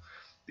both.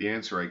 The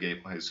answer I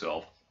gave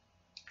myself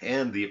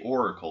and the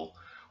oracle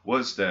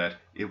was that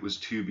it was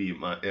to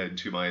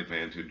my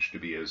advantage to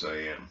be as I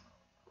am.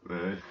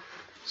 Right?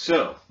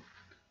 So,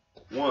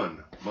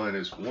 1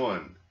 minus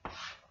 1,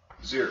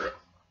 0,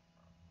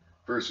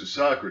 versus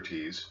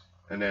Socrates,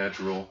 a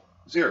natural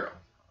 0.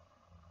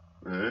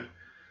 Right?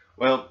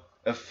 Well,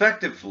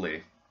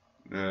 effectively,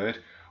 right,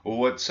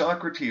 what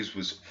Socrates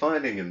was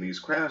finding in these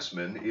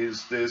craftsmen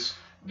is this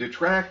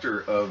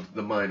detractor of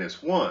the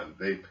minus 1.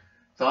 They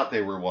thought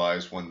they were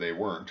wise when they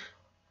weren't.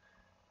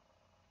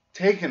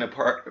 Taken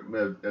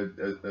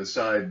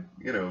aside,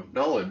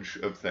 knowledge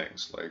of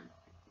things like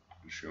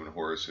shoeing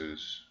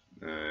horses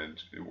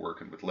and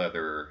working with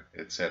leather,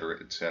 etc.,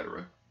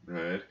 etc.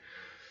 Right?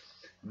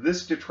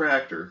 This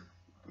detractor,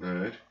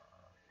 right,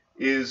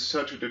 is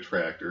such a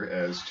detractor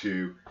as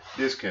to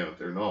discount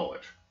their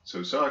knowledge.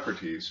 So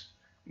Socrates,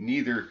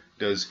 neither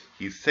does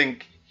he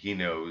think he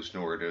knows,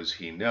 nor does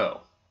he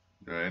know.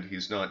 Right?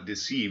 He's not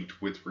deceived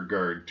with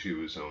regard to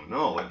his own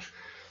knowledge,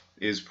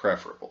 is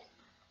preferable.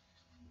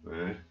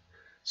 Right?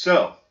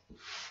 So,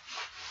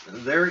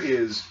 there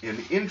is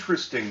an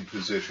interesting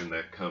position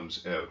that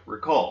comes out.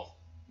 Recall,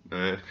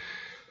 right,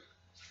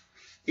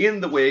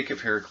 in the wake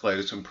of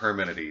Heraclitus and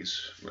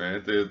Parmenides,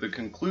 right, the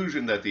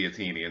conclusion that the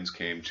Athenians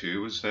came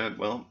to is that,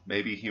 well,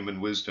 maybe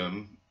human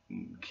wisdom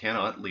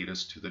cannot lead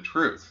us to the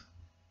truth.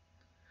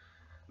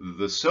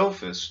 The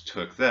sophists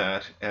took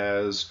that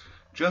as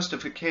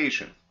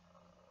justification.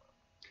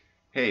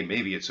 Hey,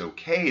 maybe it's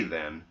okay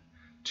then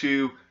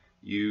to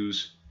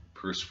use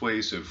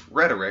persuasive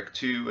rhetoric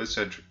to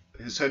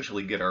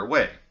essentially get our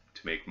way,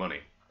 to make money,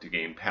 to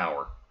gain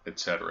power,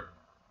 etc.,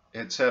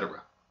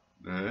 etc.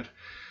 Right?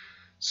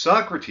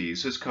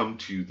 Socrates has come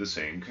to the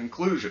same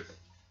conclusion.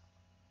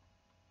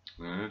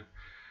 Right?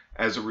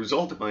 As a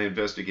result of my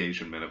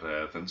investigation, men of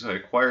Athens, I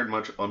acquired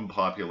much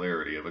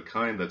unpopularity of a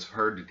kind that's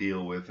hard to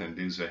deal with and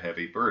is a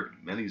heavy burden.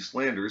 Many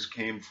slanders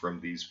came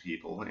from these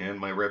people, and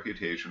my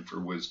reputation for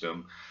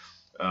wisdom,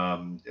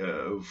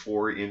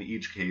 for in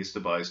each case the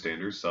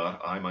bystanders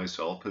thought I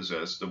myself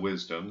possessed the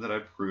wisdom that I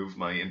proved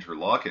my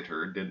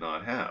interlocutor did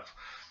not have.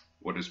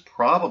 What is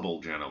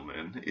probable,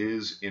 gentlemen,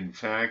 is in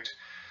fact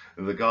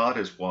the god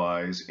is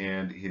wise,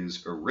 and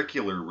his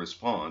auricular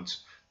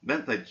response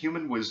meant that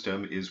human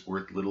wisdom is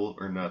worth little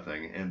or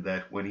nothing, and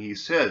that when he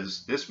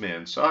says, this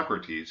man,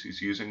 Socrates,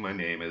 he's using my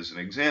name as an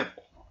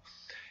example,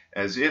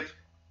 as if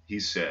he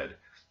said,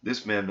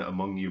 this man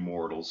among you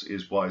mortals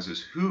is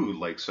wisest who,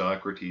 like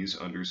Socrates,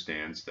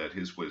 understands that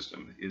his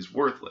wisdom is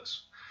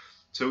worthless.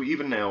 So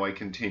even now I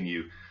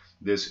continue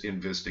this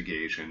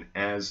investigation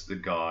as the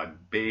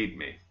god bade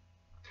me.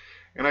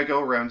 And I go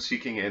around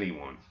seeking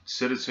anyone,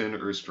 citizen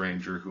or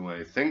stranger, whom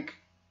I think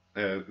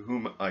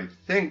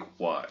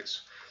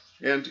wise.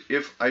 And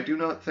if I do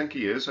not think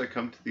he is, I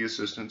come to the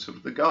assistance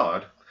of the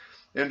god,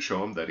 and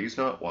show him that he's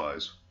not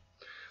wise.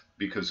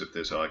 Because of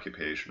this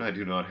occupation, I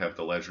do not have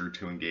the leisure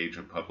to engage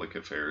in public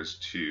affairs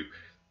to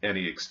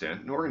any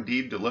extent, nor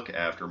indeed to look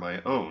after my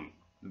own,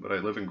 but I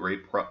live in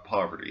great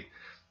poverty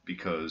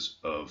because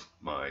of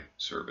my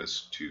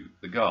service to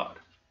the god.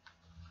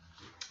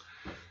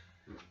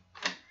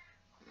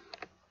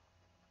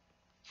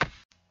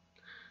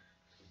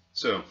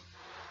 So,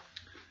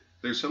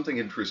 there's something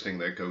interesting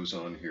that goes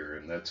on here,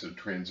 and that's a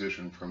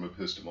transition from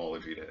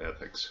epistemology to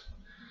ethics.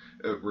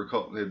 I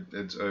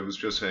was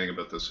just saying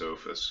about the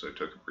sophists. I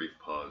took a brief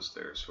pause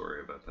there.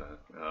 Sorry about that.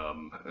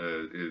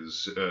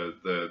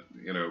 That,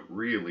 you know,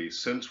 really,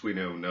 since we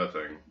know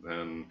nothing,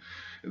 then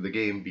the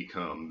game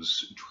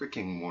becomes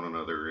tricking one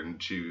another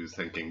into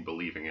thinking,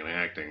 believing, and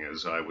acting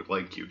as I would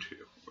like you to.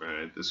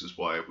 Right? This is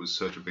why it was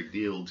such a big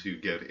deal to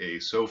get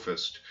a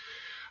sophist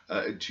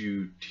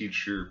to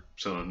teach your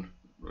son,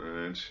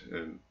 right?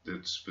 And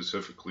it's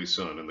specifically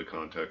son in the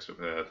context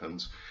of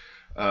Athens.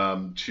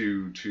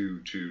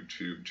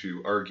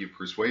 To argue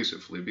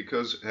persuasively,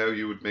 because how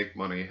you would make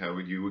money, how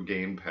you would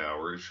gain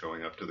power is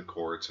showing up to the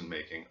courts and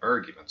making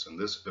arguments. And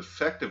this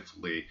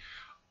effectively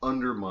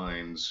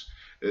undermines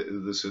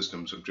the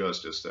systems of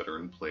justice that are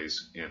in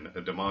place in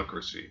a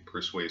democracy.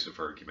 Persuasive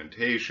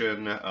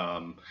argumentation,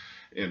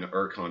 in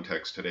our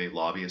context today,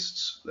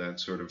 lobbyists, that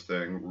sort of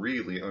thing,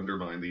 really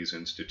undermine these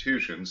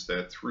institutions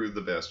that through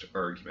the best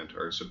argument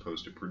are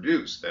supposed to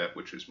produce that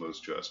which is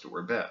most just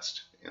or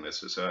best in a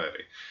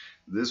society.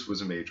 This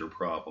was a major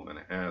problem in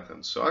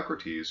Athens.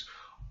 Socrates,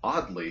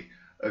 oddly,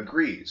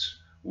 agrees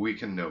we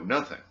can know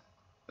nothing.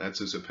 That's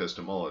his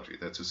epistemology.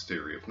 That's his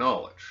theory of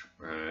knowledge.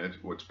 Right?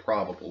 What's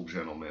probable,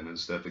 gentlemen,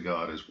 is that the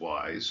god is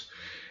wise,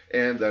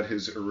 and that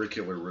his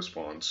auricular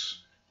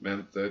response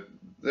meant that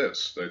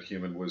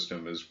human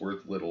wisdom is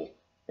worth little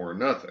or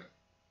nothing.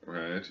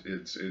 Right?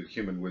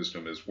 Human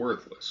wisdom is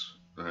worthless.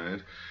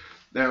 Right?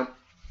 Now,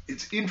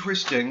 it's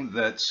interesting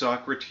that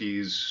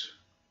Socrates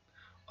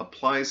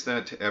applies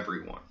that to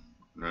everyone.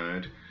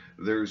 Right?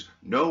 There's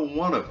no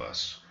one of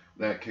us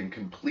that can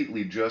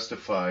completely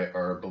justify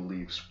our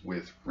beliefs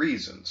with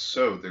reasons.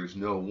 So there's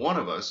no one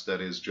of us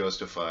that is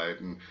justified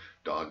in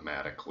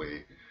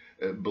dogmatically,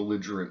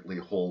 belligerently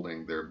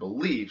holding their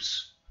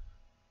beliefs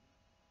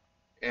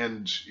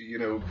and, you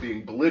know,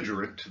 being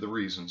belligerent to the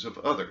reasons of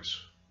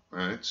others.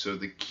 Right? So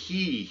the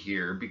key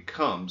here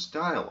becomes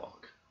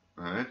dialogue.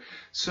 Right?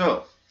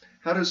 So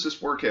how does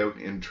this work out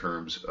in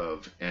terms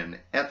of an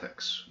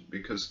ethics?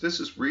 Because this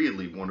is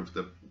really one of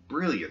the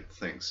brilliant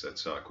things that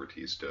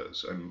Socrates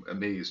does. I'm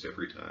amazed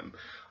every time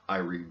I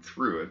read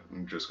through it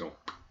and just go,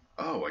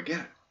 oh, I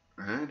get it,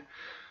 right?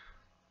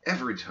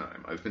 Every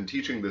time. I've been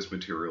teaching this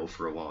material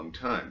for a long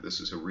time. This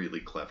is a really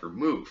clever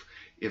move.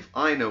 If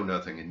I know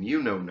nothing and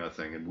you know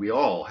nothing, and we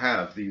all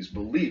have these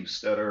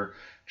beliefs that are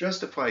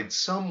justified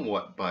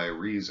somewhat by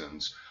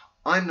reasons,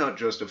 I'm not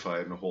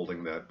justified in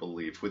holding that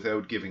belief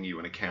without giving you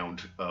an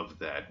account of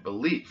that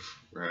belief,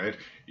 right?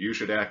 You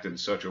should act in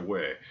such a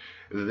way.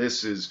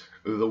 This is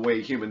the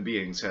way human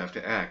beings have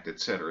to act,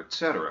 etc.,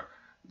 etc.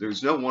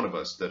 There's no one of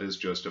us that is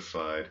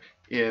justified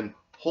in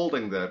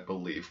holding that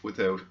belief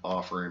without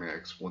offering an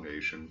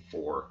explanation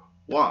for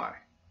why.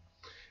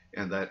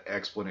 And that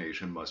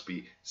explanation must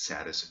be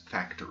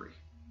satisfactory.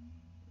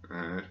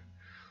 Right?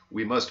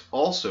 We must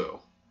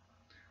also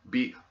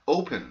be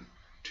open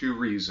to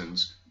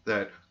reasons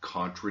that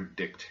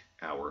contradict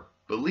our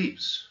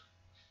beliefs.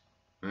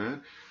 Right?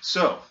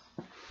 So,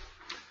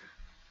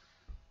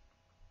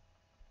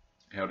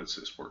 how does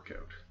this work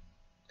out?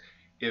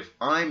 If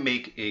I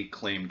make a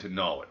claim to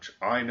knowledge,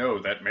 I know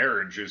that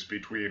marriage is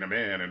between a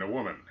man and a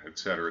woman,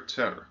 etc.,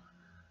 etc.,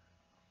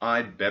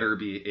 I'd better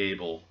be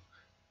able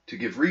to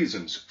give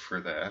reasons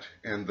for that,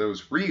 and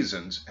those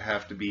reasons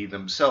have to be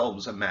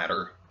themselves a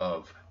matter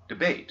of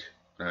debate.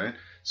 Right?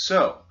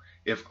 So,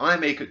 if I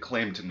make a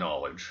claim to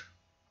knowledge,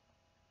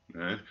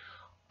 right,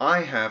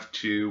 I have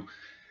to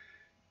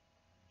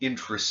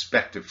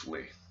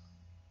introspectively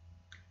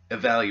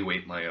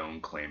evaluate my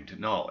own claim to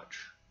knowledge.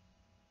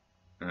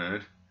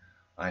 Right?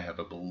 I have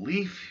a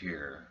belief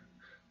here,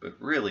 but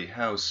really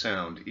how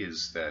sound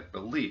is that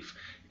belief?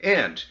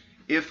 And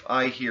if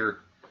I hear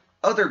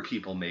other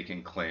people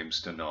making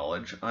claims to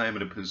knowledge, I am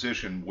in a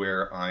position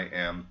where I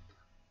am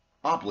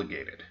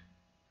obligated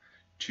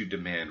to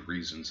demand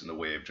reasons in the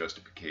way of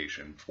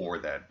justification for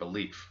that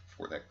belief,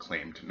 for that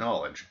claim to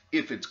knowledge,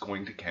 if it's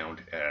going to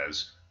count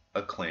as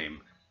a claim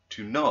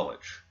to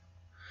knowledge.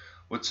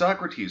 What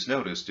Socrates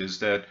noticed is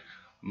that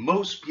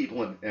most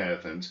people in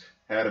Athens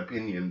had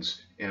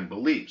opinions and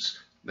beliefs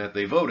that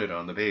they voted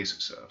on the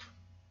basis of,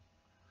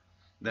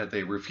 that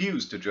they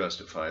refused to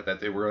justify, that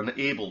they were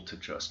unable to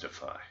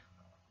justify,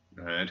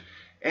 right?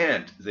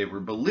 And they were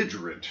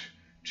belligerent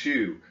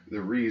to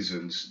the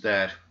reasons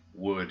that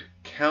would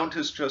count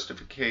as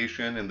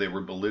justification, and they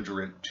were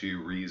belligerent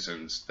to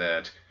reasons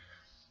that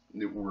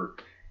were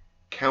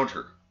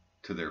counter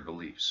to their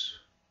beliefs.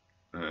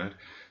 Right?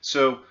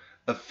 So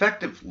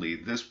effectively,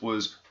 this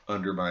was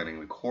undermining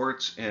the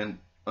courts and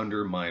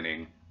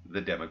undermining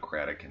the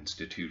democratic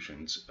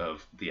institutions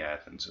of the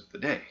Athens of the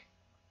day.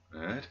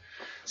 Right?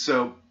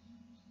 So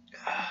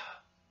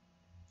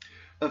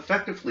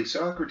effectively,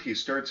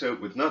 Socrates starts out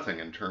with nothing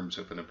in terms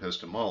of an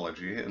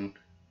epistemology and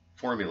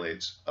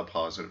formulates a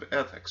positive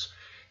ethics.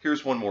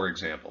 Here's one more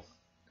example.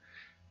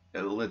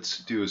 Let's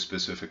do a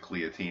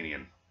specifically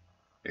Athenian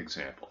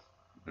example.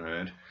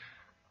 Right?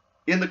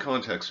 In the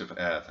context of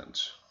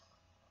Athens,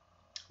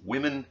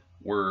 women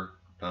were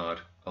not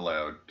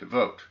allowed to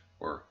vote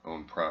or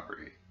own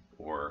property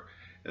or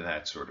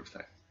that sort of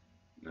thing.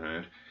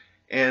 Right?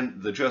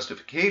 And the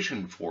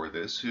justification for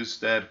this is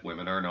that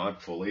women are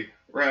not fully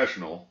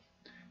rational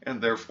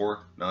and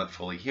therefore not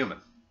fully human.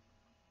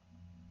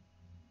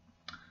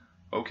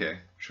 Okay,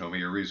 show me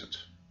your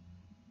reasons.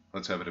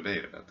 Let's have a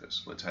debate about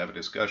this. Let's have a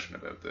discussion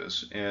about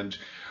this. And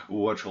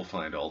what you'll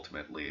find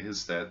ultimately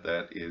is that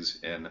that is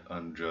an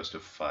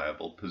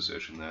unjustifiable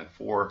position that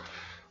for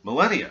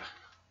millennia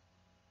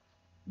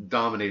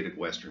dominated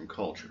Western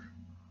culture,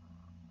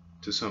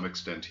 to some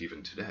extent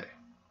even today.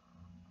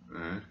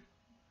 Right?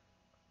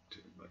 To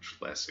much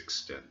less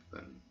extent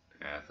than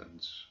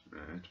Athens,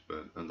 right?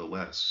 But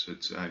nonetheless,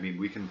 I mean,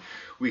 we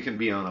can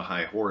be on a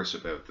high horse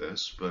about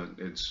this, but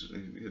it's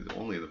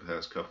only the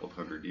past couple of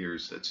hundred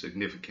years that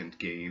significant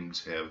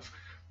gains have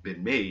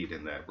been made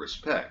in that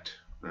respect,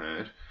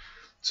 right?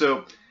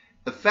 So,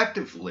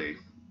 effectively,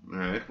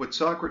 right, what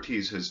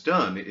Socrates has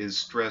done is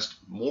stressed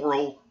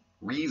moral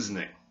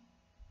reasoning,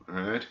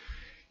 right?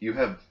 You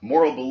have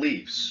moral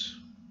beliefs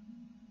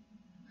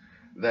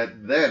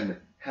that then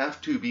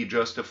have to be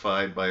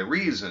justified by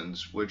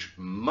reasons which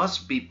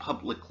must be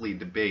publicly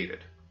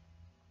debated,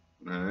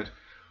 right,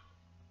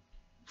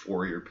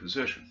 for your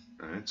position,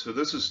 right? So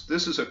this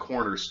is a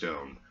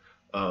cornerstone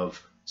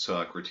of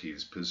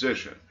Socrates'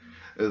 position.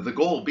 The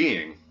goal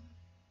being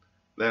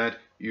that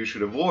you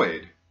should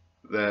avoid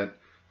that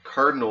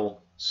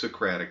cardinal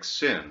Socratic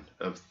sin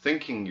of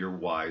thinking you're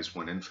wise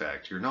when in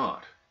fact you're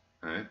not,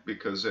 right?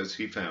 Because as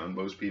he found,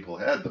 most people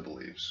had the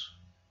beliefs,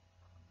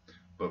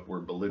 but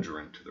were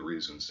belligerent to the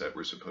reasons that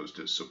were supposed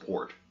to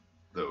support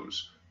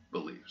those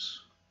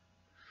beliefs.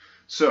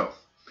 So,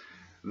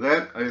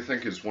 that, I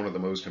think, is one of the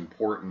most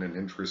important and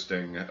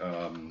interesting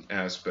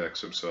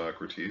aspects of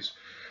Socrates.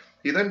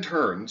 He then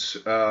turns,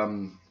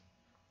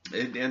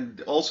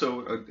 and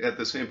also at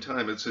the same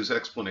time, it's his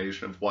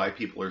explanation of why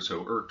people are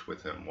so irked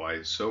with him,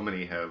 why so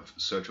many have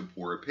such a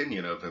poor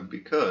opinion of him,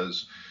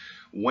 because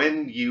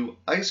when you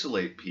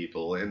isolate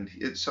people, and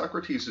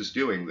Socrates is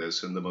doing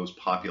this in the most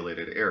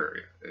populated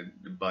area,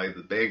 by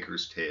the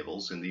bankers'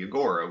 tables in the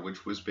Agora,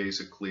 which was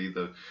basically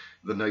the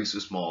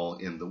nicest mall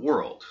in the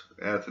world.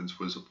 Athens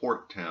was a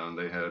port town.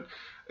 They had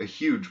a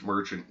huge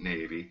merchant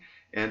navy,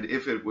 and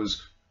if it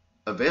was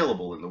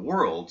available in the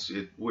world,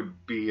 it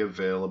would be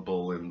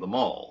available in the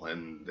mall,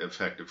 and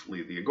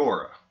effectively the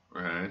Agora,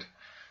 right?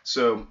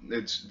 So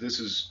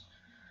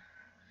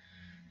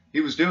he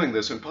was doing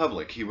this in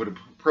public. He would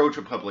approach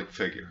a public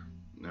figure,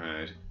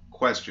 right,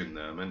 question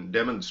them, and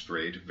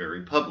demonstrate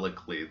very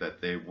publicly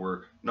that they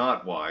were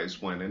not wise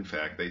when in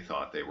fact they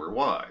thought they were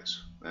wise,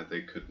 that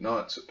they could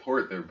not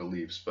support their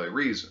beliefs by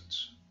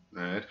reasons,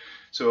 right?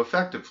 So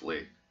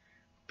effectively,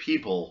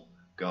 people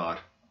got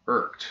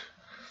irked.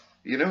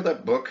 You know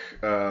that book,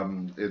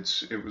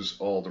 it was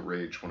all the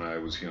rage when I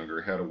was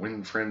younger, How to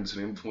Win Friends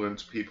and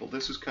Influence People?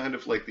 This is kind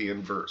of like the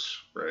inverse,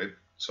 right?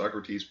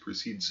 Socrates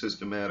proceeds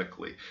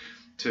systematically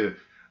to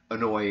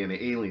annoy and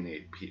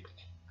alienate people,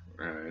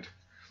 right?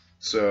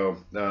 So,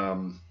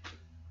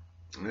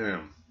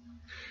 yeah.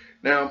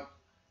 Now,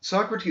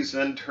 Socrates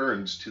then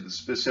turns to the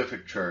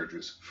specific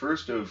charges,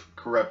 first of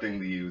corrupting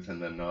the youth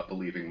and then not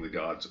believing the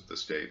gods of the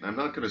state. And I'm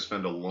not going to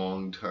spend a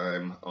long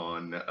time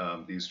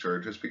on these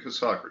charges because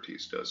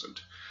Socrates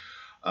doesn't.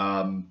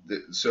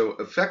 So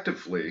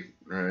effectively,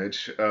 right,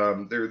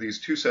 there are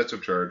these two sets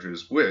of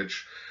charges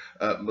which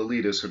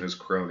Miletus and his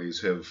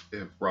cronies have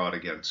brought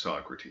against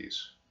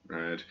Socrates,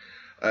 right?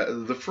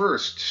 The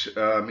first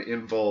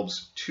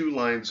involves two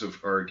lines of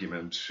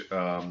argument,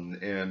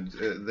 and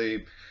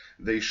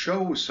they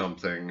show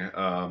something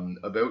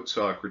about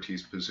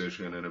Socrates'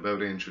 position and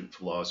about ancient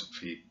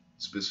philosophy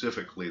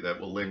specifically that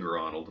we'll linger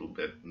on a little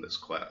bit in this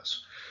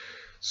class.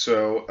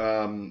 So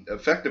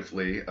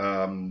effectively,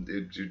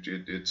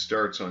 it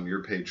starts on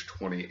your page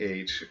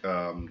 28.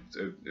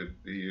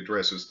 He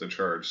addresses the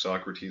charge.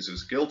 Socrates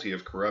is guilty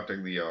of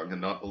corrupting the young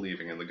and not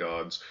believing in the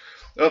gods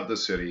of the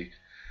city,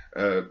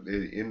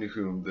 in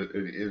whom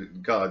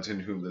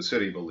the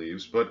city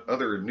believes, but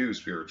other new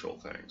spiritual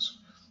things.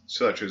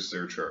 Such is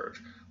their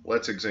charge.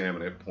 Let's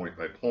examine it point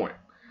by point.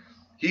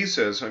 He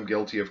says, I'm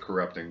guilty of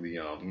corrupting the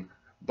young,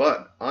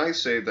 but I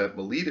say that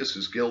Miletus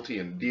is guilty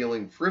in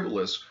dealing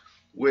frivolously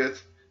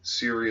with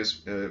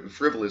serious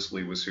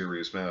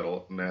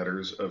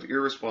matters, of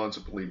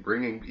irresponsibly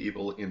bringing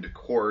people into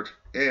court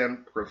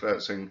and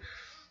professing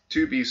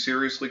to be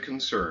seriously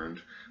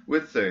concerned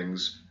with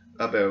things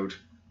about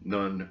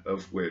none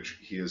of which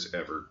he has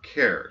ever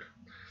cared.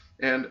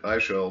 And I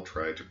shall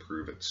try to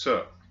prove it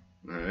so.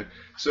 All right?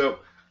 So,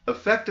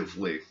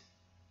 effectively,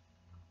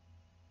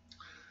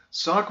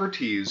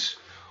 Socrates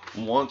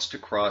wants to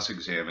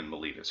cross-examine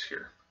Miletus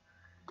here.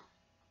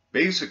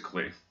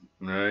 Basically,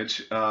 right,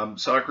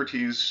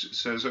 Socrates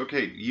says,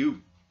 okay,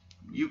 you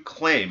you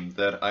claim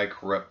that I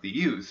corrupt the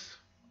youth.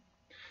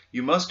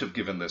 You must have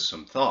given this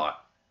some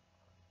thought.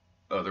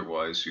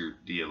 Otherwise, you're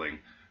dealing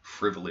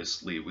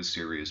frivolously with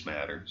serious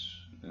matters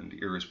and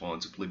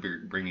irresponsibly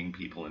bringing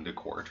people into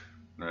court,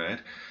 right?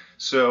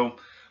 So,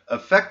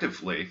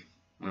 effectively,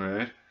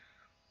 right,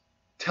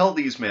 tell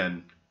these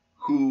men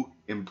who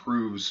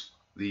improves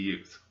the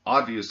youth.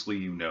 Obviously,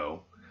 you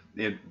know.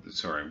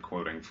 Sorry, I'm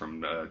quoting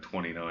from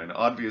 29.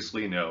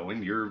 Obviously, no,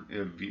 in view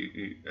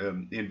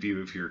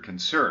of your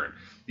concern.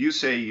 You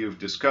say you've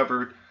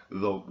discovered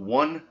the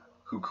one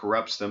who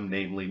corrupts them,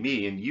 namely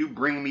me, and you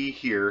bring me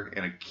here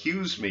and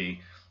accuse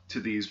me to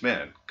these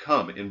men.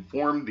 Come,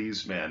 inform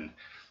these men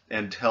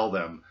and tell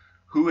them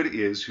who it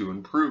is who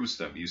improves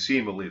them. You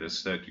see,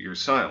 Miletus, that you're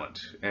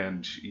silent,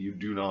 and you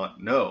do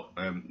not know,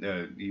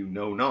 you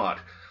know not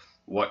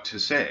what to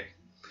say.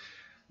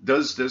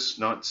 Does this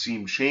not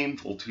seem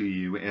shameful to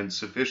you and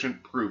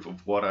sufficient proof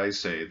of what I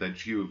say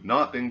that you have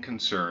not been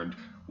concerned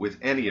with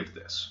any of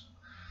this?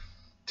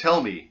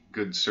 Tell me,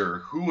 good sir,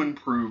 who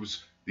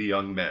improves the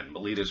young men?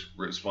 Miletus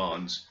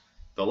responds,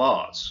 the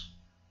laws.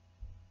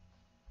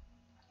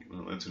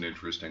 Well, that's an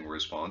interesting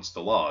response. The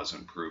laws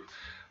improve.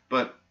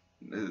 But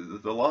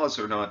the laws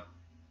are not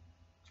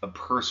a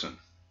person,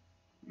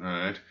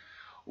 right?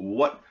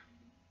 What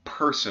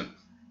person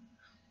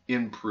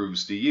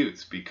improves the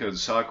youth?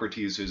 Because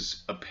Socrates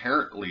is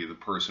apparently the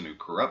person who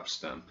corrupts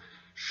them.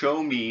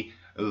 Show me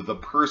the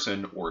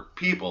person or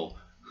people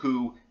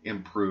who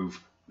improve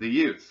the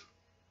youth.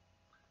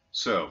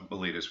 So,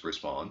 Miletus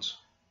responds,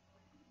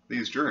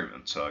 these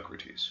jurymen,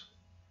 Socrates.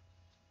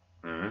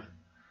 How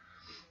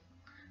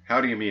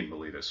do you mean,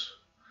 Miletus?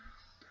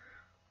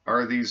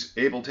 Are these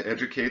able to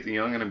educate the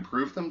young and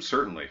improve them?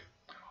 Certainly.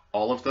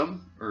 All of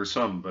them, or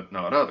some but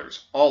not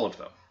others? All of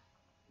them.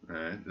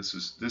 Right? This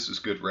is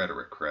good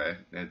rhetoric, right?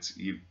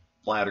 You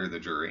flatter the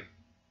jury,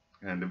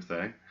 kind of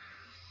thing.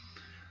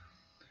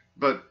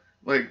 But,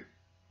 like,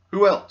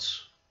 who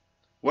else?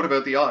 What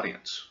about the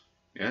audience?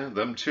 Yeah,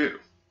 them too.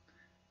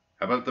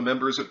 How about the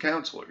members of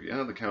council?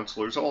 Yeah, the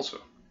councilors also.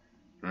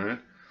 Right?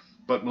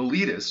 But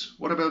Miletus,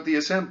 what about the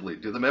assembly?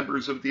 Do the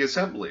members of the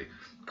assembly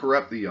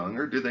corrupt the young,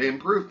 or do they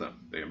improve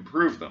them? They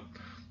improve them.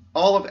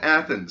 All of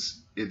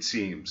Athens, it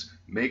seems,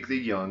 make the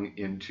young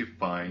into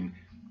fine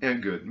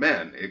and good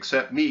men,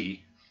 except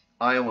me.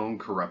 I alone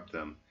corrupt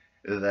them.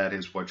 That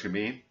is what you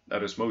mean?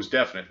 That is most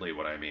definitely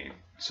what I mean.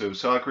 So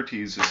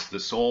Socrates is the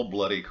sole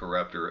bloody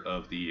corrupter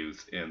of the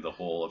youth in the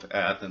whole of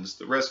Athens.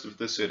 The rest of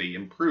the city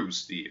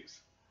improves the youth.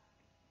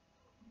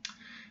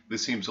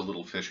 This seems a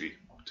little fishy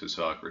to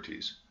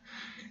Socrates.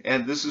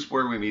 And this is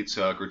where we meet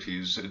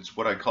Socrates. It's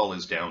what I call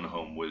his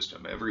down-home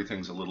wisdom.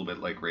 Everything's a little bit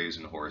like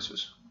raising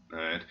horses.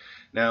 Right?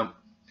 Now,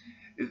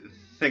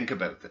 think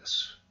about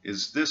this.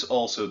 Is this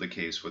also the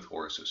case with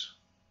horses?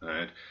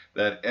 Right?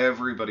 That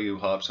everybody who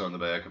hops on the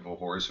back of a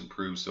horse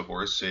improves the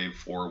horse, save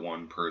for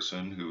one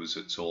person who is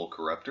its sole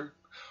corrupter?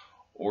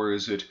 Or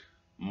is it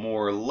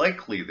more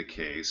likely the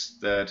case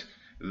that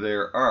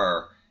there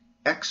are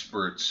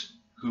experts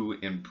who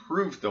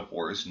improve the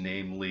horse,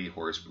 namely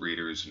horse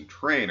breeders and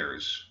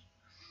trainers,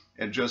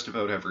 and just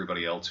about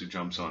everybody else who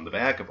jumps on the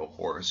back of a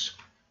horse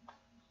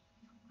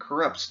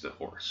corrupts the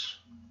horse?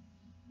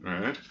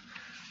 Right?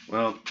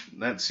 Well,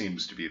 that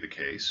seems to be the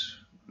case.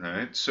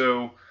 Right?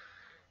 So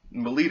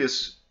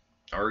Miletus'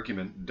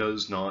 argument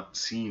does not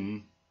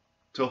seem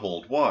to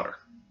hold water.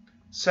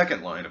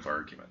 Second line of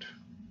argument.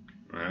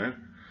 Right?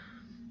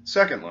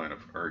 Second line of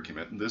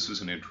argument, and this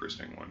is an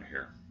interesting one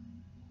here.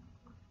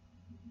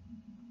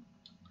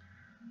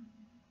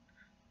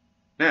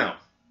 Now,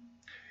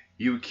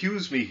 you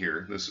accuse me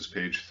here, this is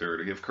page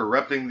 30, of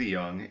corrupting the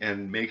young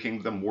and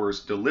making them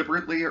worse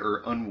deliberately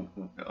or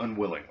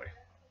unwillingly.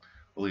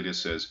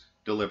 Miletus says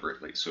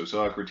deliberately. So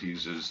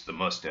Socrates is the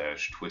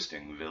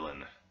mustache-twisting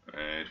villain,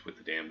 right, with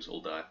the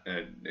damsel.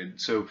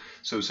 So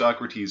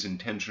Socrates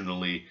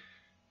intentionally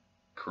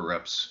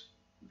corrupts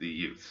the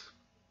youth.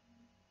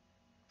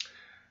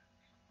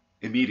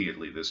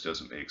 Immediately, this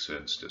doesn't make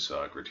sense to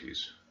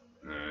Socrates.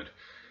 Right?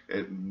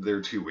 There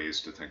are two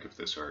ways to think of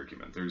this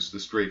argument. There's the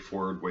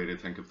straightforward way to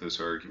think of this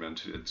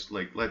argument. It's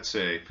like, let's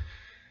say,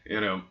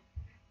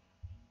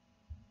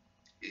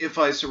 if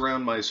I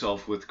surround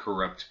myself with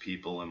corrupt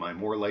people, am I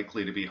more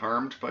likely to be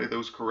harmed by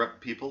those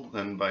corrupt people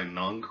than by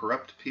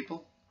non-corrupt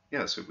people?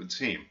 Yes, it would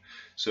seem.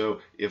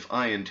 So if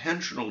I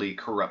intentionally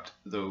corrupt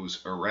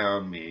those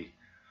around me,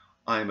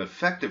 I'm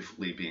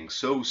effectively being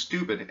so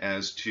stupid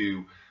as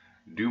to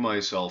do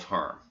myself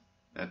harm.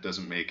 That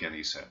doesn't make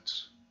any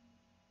sense.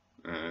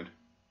 Right?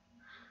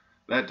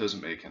 That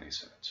doesn't make any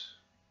sense.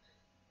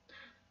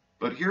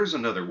 But here's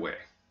another way,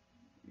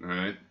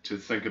 right, to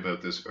think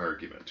about this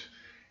argument.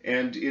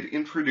 And it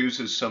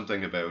introduces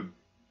something about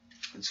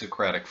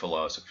Socratic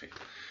philosophy.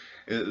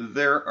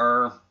 There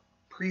are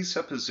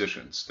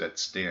presuppositions that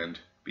stand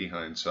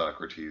behind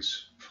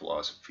Socrates'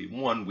 philosophy.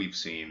 One we've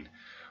seen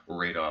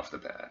right off the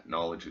bat.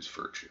 Knowledge is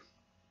virtue.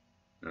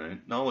 Right?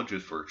 Knowledge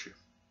is virtue.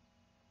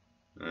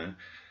 Right?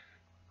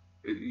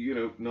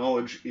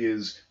 Knowledge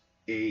is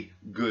a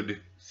good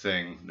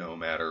thing no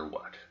matter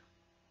what.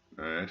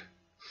 Right?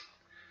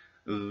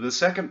 The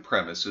second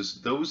premise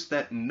is those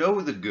that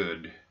know the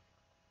good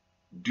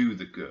do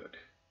the good.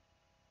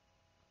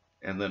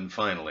 And then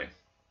finally,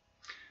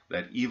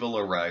 that evil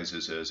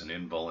arises as an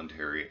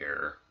involuntary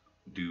error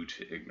due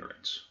to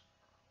ignorance.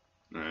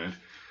 All right?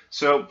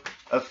 So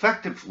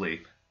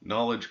effectively,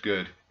 knowledge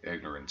good,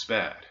 ignorance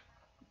bad.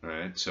 All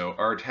right? So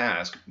our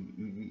task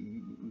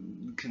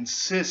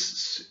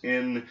consists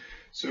in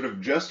sort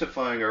of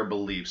justifying our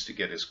beliefs to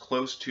get as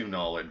close to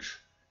knowledge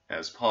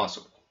as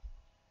possible.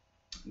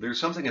 There's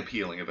something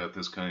appealing about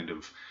this kind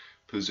of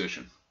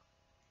position.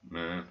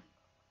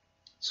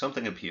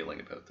 Something appealing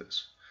about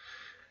this.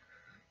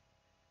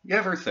 You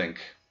ever think,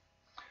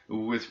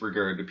 with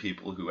regard to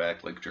people who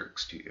act like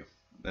jerks to you,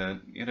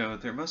 that,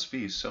 there must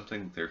be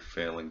something they're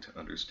failing to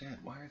understand.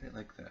 Why are they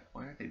like that?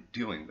 Why are they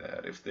doing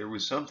that? If there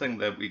was something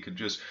that we could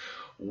just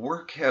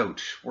work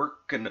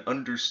an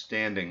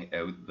understanding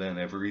out, then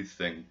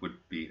everything would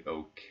be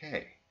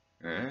okay.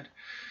 Right?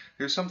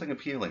 There's something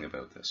appealing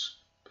about this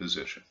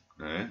position.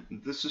 Right?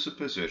 This is a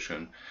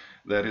position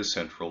that is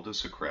central to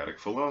Socratic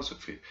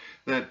philosophy.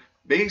 That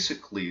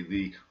basically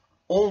the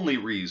only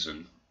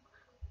reason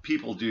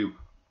people do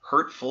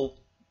hurtful,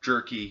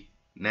 jerky,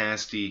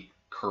 nasty,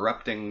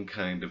 corrupting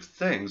kind of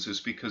things is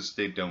because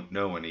they don't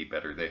know any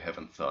better. They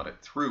haven't thought it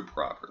through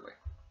properly.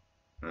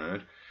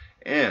 Right?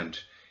 And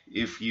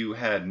if you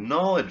had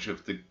knowledge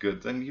of the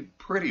good, then you'd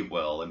pretty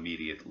well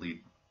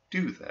immediately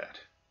do that.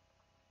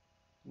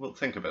 We'll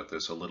think about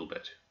this a little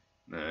bit.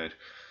 Right?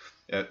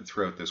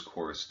 Throughout this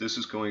course. This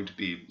is going to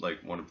be like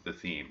one of the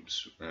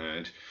themes,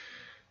 right?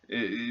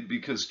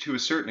 Because to a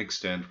certain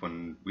extent,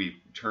 when we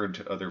turn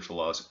to other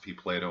philosophy,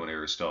 Plato and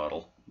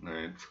Aristotle,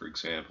 right, for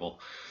example,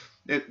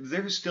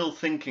 they're still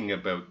thinking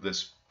about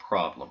this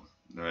problem,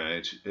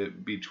 right,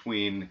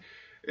 between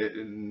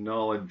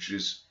knowledge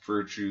is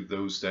virtue,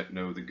 those that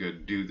know the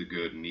good do the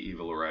good, and the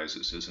evil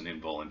arises as an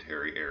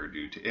involuntary error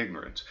due to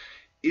ignorance.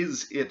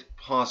 Is it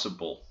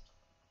possible,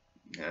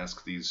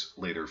 ask these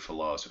later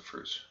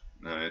philosophers,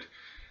 right,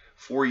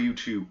 for you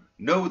to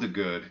know the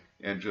good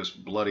and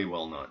just bloody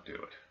well not do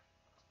it?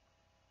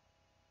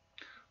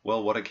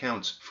 Well, what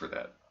accounts for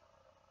that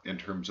in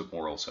terms of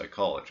moral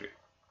psychology?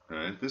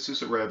 Right? This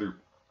is a rather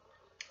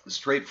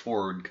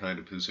straightforward kind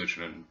of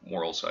position in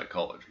moral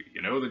psychology.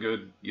 You know the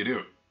good, you do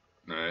it.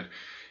 Right?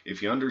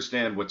 If you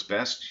understand what's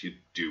best, you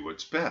do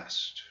what's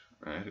best.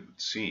 Right? It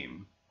would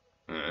seem.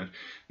 Right?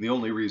 The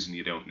only reason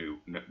you don't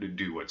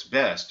do what's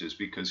best is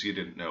because you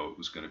didn't know it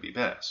was going to be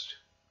best.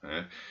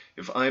 Right?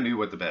 If I knew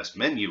what the best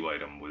menu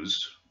item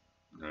was,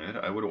 right,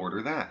 I would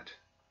order that.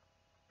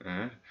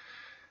 Right?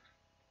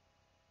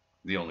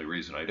 The only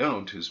reason I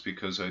don't is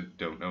because I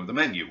don't know the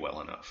menu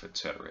well enough,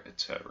 etc.,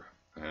 etc.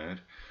 Right?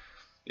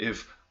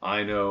 If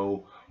I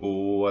know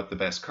what the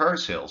best car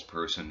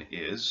salesperson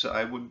is,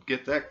 I would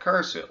get that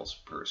car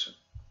salesperson.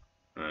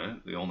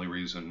 Right? The only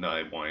reason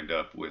I wind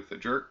up with a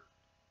jerk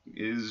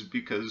is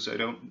because I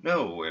don't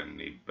know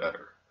any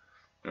better.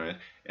 Right?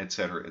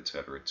 Etc.,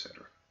 etc.,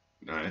 etc.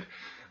 Right?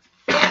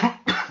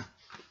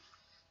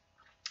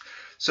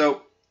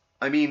 So,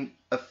 I mean,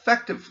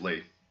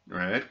 effectively,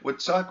 right,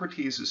 what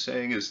Socrates is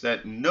saying is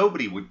that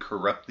nobody would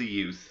corrupt the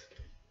youth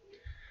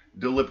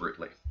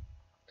deliberately.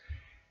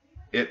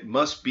 It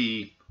must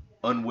be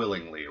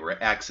unwillingly or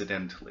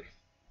accidentally,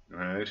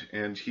 right?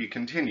 And he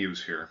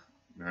continues here,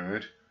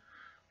 right?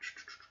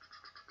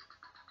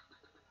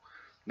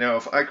 Now,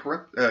 if I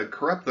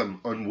corrupt them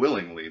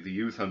unwillingly, the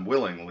youth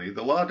unwillingly,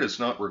 the law does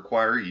not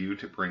require you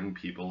to bring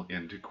people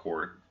into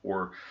court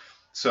for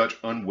such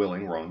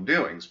unwilling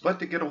wrongdoings, but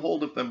to get a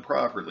hold of them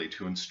properly,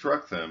 to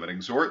instruct them and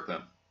exhort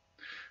them.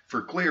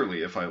 For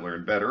clearly, if I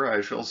learn better,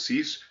 I shall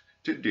cease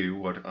to do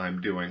what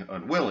I'm doing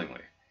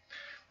unwillingly.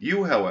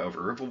 You,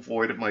 however, have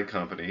avoided my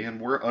company and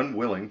were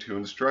unwilling to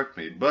instruct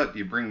me, but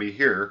you bring me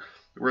here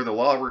where the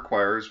law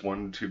requires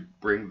one to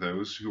bring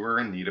those who are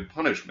in need of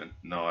punishment,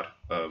 not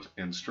of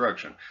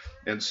instruction.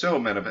 And so,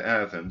 men of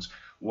Athens,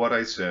 what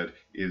I said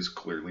is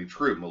clearly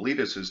true.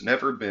 Meletus has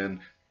never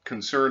been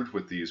concerned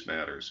with these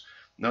matters.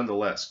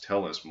 Nonetheless,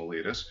 tell us,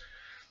 Meletus,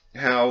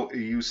 how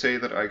you say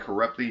that I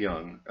corrupt the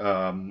young,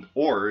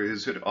 or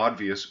is it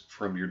obvious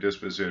from your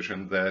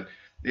disposition that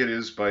it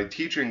is by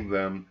teaching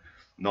them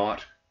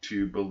not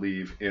to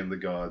believe in the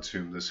gods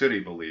whom the city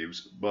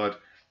believes,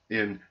 but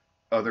in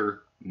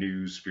other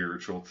new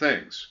spiritual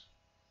things?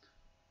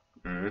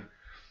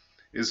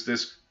 Is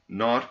this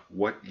not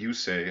what you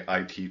say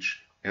I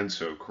teach and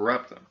so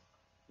corrupt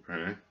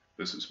them?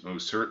 This is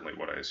most certainly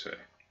what I say,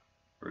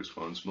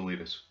 responds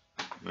Meletus.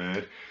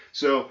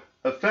 So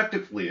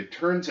effectively, it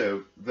turns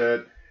out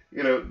that,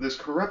 this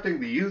corrupting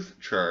the youth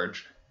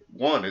charge,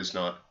 one, is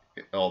not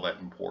all that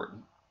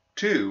important.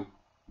 Two,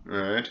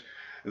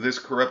 this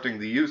corrupting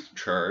the youth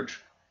charge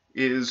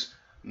is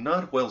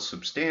not well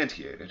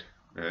substantiated.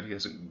 He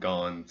hasn't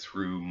gone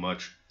through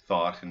much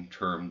thought in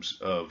terms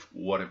of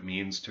what it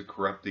means to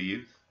corrupt the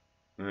youth.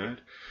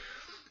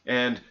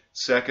 And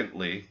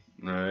secondly,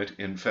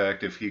 in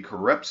fact, if he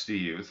corrupts the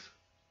youth,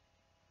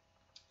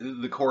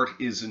 the court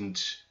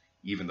isn't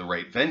even the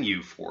right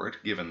venue for it,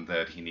 given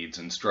that he needs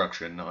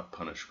instruction, not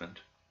punishment.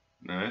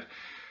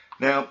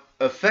 Now,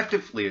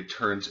 effectively, it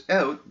turns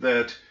out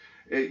that,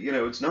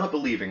 it's not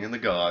believing in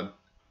the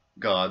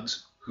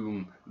gods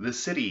whom the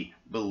city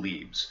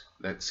believes.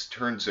 That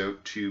turns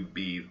out to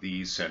be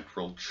the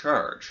central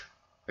charge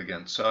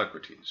against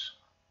Socrates.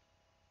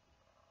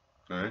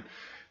 Right?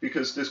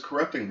 Because this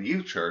corrupting the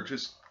youth charge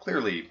is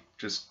clearly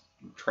just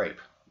tripe.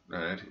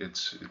 Right?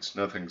 It's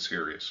nothing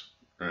serious.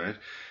 Right?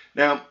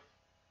 Now,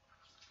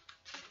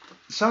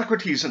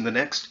 Socrates, in the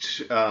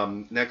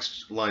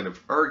next line of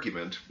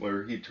argument,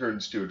 where he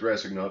turns to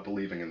addressing not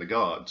believing in the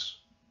gods,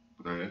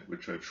 right,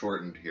 which I've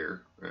shortened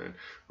here, right,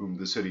 whom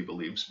the city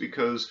believes,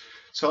 because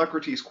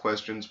Socrates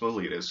questions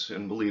Meletus,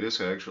 and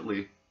Meletus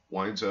actually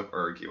winds up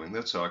arguing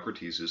that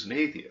Socrates is an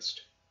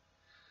atheist.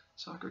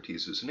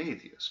 Socrates is an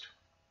atheist.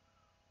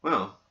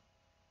 Well,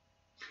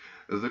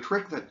 the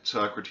trick that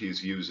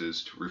Socrates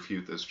uses to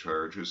refute this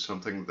charge is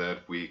something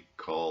that we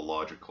call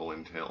logical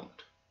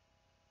entailment.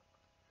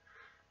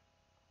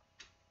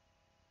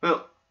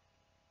 Well,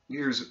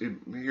 here's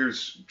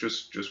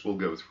just we'll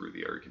go through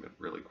the argument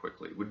really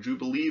quickly. Would you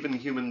believe in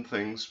human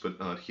things but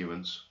not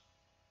humans?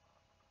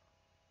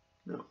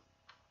 No.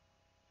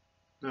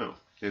 No.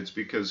 It's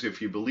because if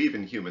you believe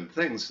in human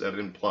things, that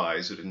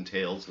implies, it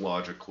entails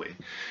logically,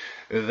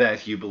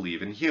 that you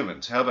believe in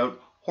humans. How about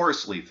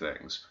horsely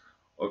things?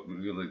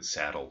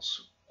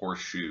 Saddles,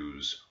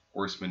 horseshoes,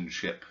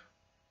 horsemanship,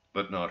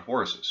 but not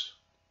horses?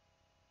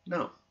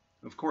 No,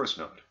 of course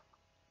not.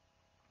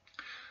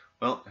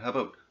 Well, how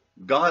about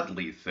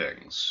godly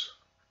things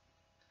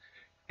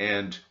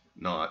and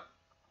not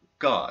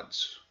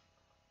gods?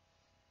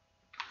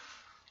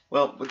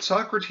 Well, what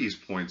Socrates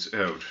points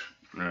out,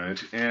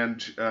 right, and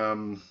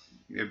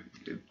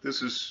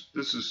this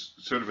is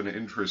sort of an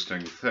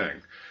interesting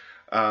thing,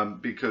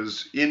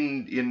 because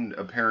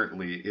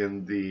apparently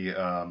in the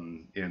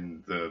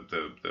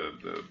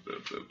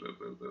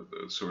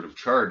sort of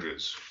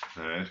charges,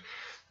 right,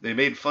 they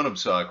made fun of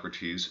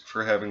Socrates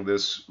for having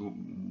this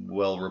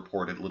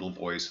well-reported little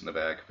voice in the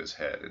back of his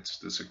head. It's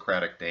the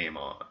Socratic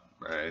daemon,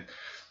 right?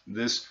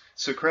 This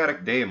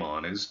Socratic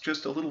daemon is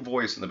just a little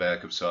voice in the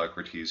back of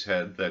Socrates'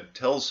 head that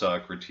tells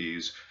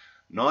Socrates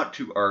not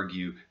to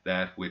argue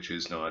that which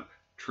is not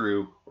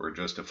true or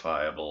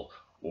justifiable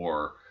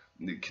or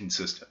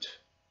consistent.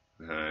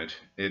 Right?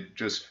 It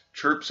just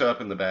chirps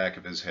up in the back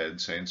of his head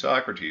saying,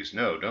 Socrates,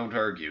 no, don't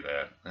argue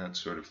that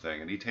sort of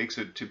thing. And he takes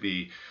it to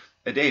be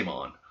a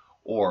daemon,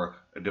 or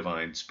a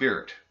divine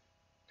spirit,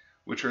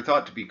 which are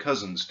thought to be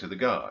cousins to the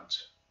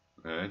gods.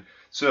 Right?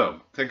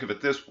 So, think of it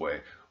this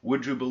way.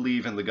 Would you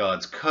believe in the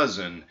god's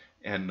cousin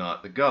and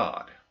not the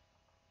god?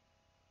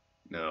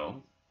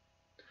 No.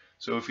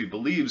 So if he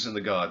believes in the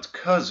god's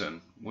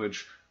cousin,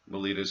 which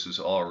Meletus has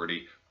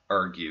already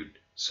argued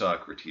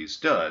Socrates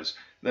does,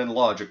 then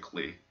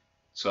logically,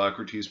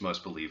 Socrates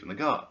must believe in the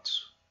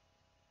gods.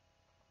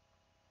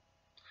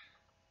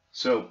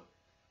 So,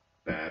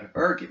 bad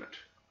argument.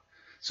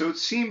 So it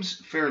seems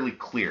fairly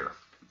clear,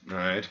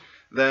 right,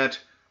 that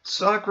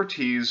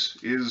Socrates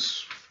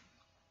is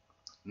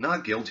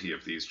not guilty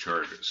of these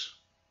charges.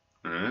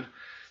 Right?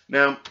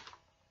 Now,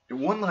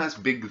 one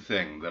last big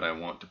thing that I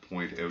want to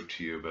point out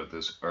to you about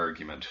this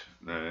argument,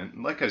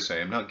 like I say,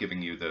 I'm not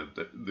giving you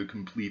the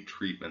complete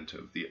treatment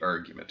of the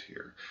argument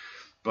here,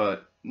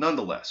 but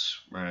nonetheless,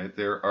 right,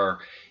 there are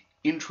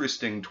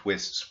interesting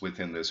twists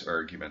within this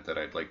argument that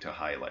I'd like to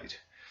highlight.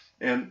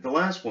 And the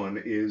last one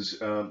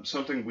is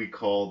something we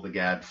call the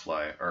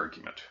gadfly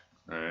argument.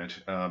 Right?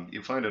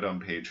 You find it on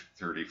page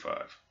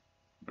 35.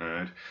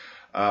 Right?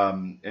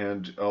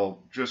 And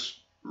I'll just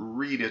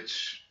read it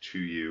to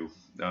you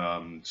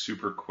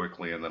super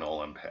quickly, and then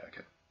I'll unpack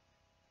it.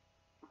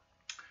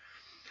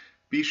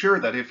 Be sure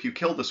that if you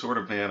kill the sort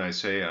of man I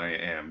say I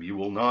am, you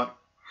will not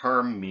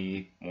harm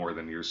me more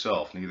than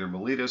yourself. Neither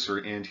Meletus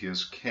or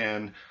Antius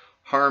can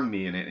harm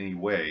me in any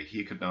way.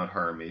 He could not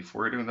harm me,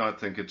 for I do not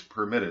think it's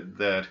permitted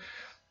that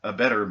a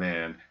better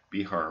man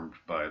be harmed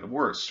by the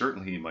worse.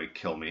 Certainly he might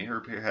kill me, or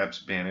perhaps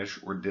banish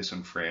or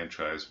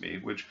disenfranchise me,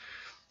 which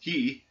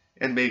he,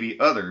 and maybe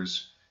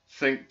others,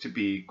 think to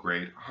be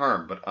great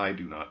harm, but I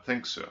do not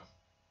think so.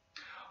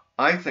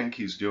 I think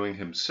he's doing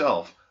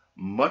himself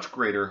much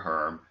greater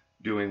harm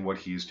doing what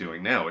he's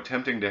doing now,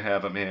 attempting to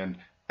have a man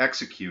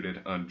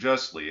executed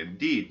unjustly.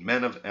 Indeed,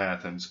 men of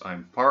Athens,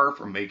 I'm far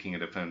from making a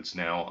defense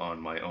now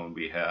on my own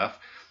behalf,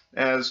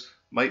 as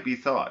might be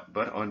thought,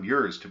 but on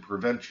yours, to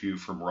prevent you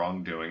from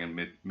wrongdoing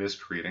and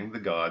mistreating the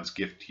gods'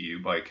 gift to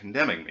you by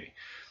condemning me.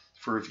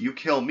 For if you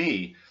kill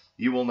me,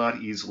 you will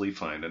not easily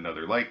find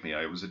another like me.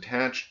 I was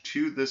attached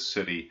to this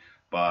city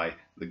by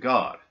the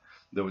god,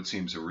 though it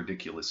seems a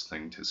ridiculous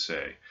thing to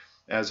say,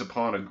 as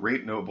upon a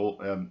great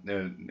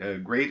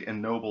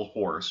and noble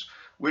horse,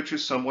 which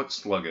is somewhat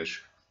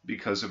sluggish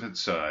because of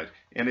its side,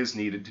 and is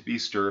needed to be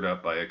stirred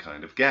up by a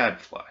kind of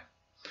gadfly.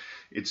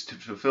 It's to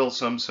fulfill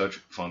some such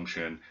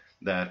function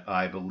that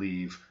I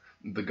believe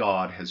the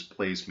god has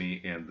placed me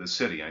in the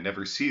city. I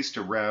never cease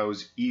to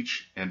rouse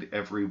each and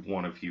every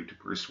one of you, to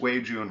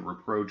persuade you and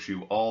reproach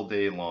you all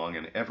day long,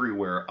 and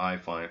everywhere I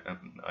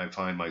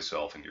find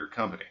myself in your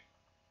company.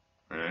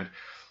 Right?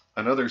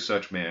 Another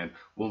such man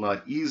will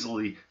not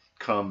easily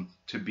come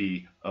to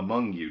be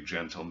among you,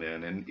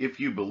 gentlemen, and if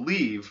you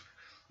believe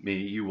me,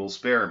 you will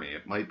spare me.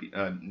 It might be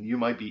you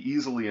might be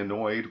easily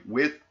annoyed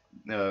with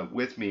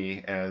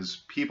me as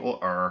people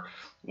are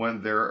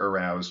when they're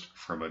aroused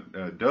from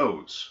a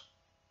doze,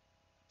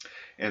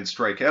 and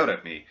strike out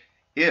at me.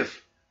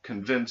 If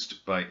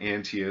convinced by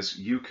Antaeus,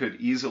 you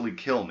could easily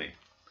kill me,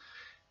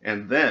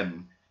 and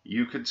then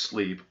you could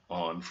sleep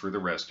on for the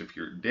rest of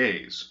your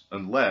days,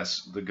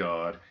 unless the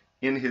god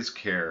in his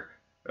care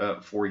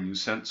for you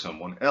sent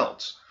someone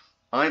else.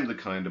 I'm the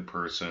kind of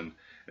person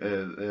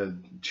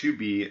to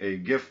be a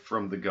gift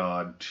from the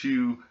god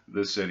to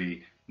the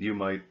city. You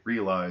might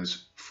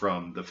realize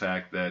from the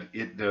fact that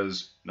it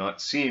does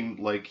not seem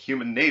like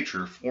human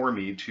nature for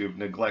me to have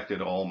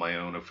neglected all my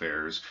own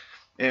affairs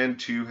and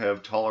to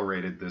have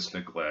tolerated this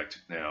neglect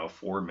now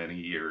for many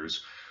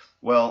years.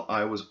 Well,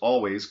 I was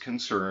always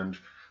concerned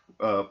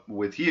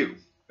with you,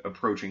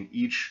 approaching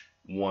each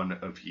one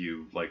of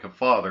you like a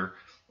father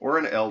or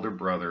an elder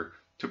brother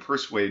to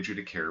persuade you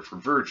to care for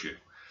virtue.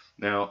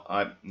 Now,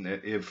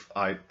 if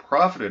I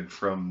profited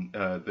from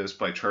this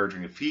by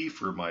charging a fee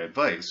for my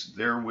advice,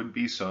 there would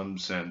be some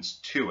sense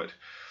to it.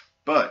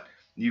 But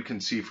you can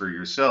see for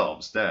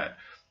yourselves that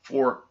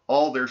for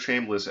all their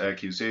shameless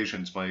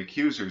accusations, my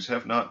accusers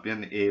have not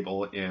been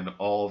able in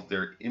all of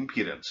their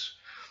impudence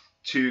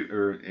to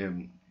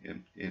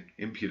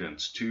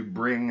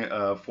bring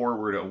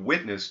forward a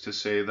witness to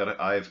say that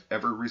I've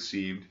ever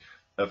received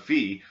a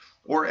fee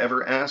or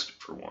ever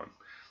asked for one.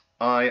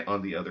 I,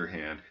 on the other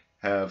hand,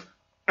 have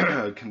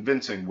a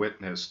convincing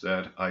witness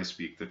that I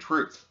speak the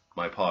truth,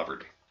 my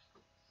poverty.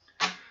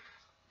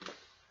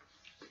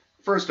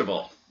 First of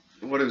all,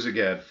 what is a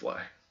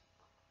gadfly?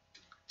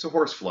 It's a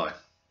horsefly.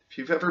 If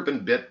you've ever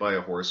been bit by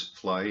a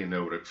horsefly, you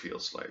know what it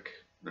feels like,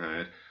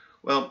 right?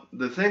 Well,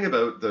 the thing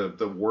about the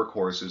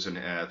workhorses in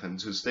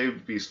Athens is they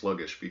would be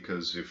sluggish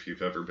because if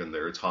you've ever been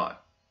there, it's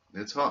hot.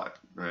 It's hot,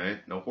 right?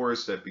 A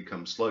horse that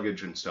becomes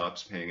sluggish and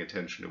stops paying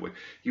attention to it,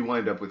 you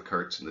wind up with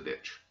carts in the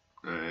ditch,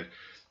 right?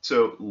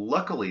 So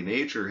luckily,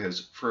 nature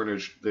has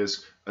furnished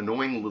this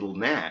annoying little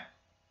gnat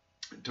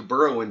to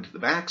burrow into the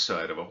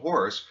backside of a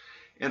horse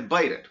and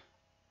bite it.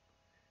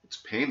 It's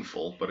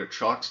painful, but it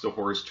shocks the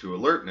horse to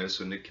alertness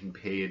and it can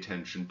pay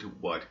attention to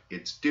what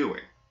it's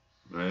doing,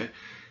 right?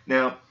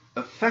 Now,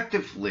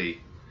 effectively,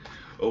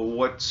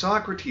 what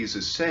Socrates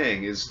is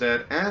saying is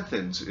that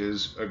Athens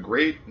is a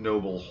great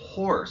noble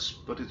horse,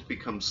 but it's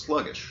become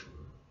sluggish,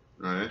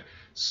 right?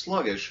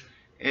 Sluggish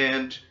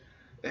and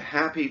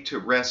happy to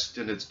rest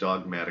in its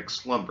dogmatic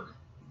slumber,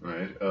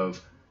 right,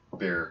 of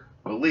bare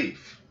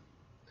belief.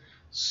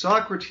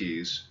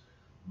 Socrates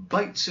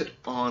bites it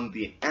on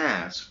the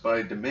ass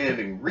by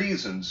demanding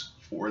reasons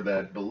for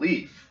that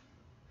belief,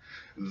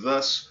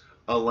 thus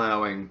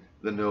allowing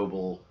the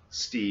noble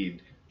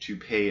steed to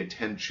pay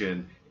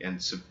attention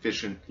and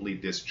sufficiently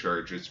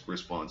discharge its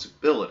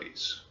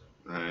responsibilities,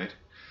 right,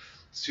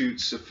 to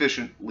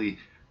sufficiently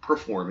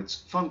perform its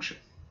function,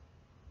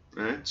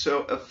 right?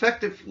 So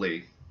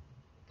effectively,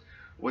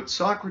 what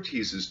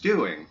Socrates is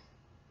doing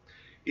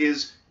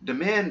is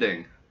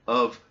demanding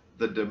of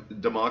the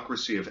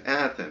democracy of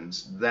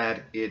Athens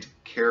that it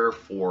care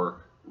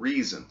for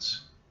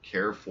reasons,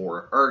 care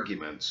for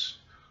arguments,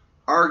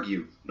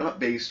 argue not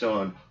based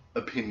on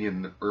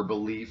opinion or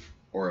belief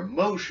or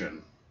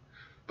emotion,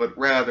 but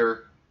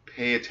rather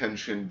pay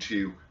attention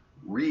to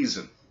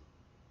reason,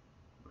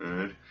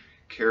 right?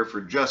 Care for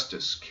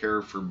justice,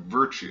 care for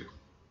virtue,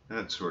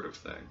 that sort of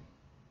thing.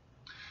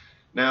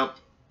 Now,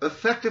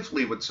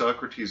 effectively what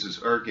Socrates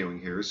is arguing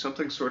here is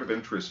something sort of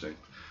interesting.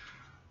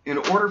 In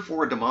order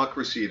for a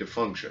democracy to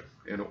function,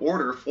 in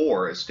order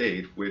for a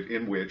state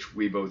in which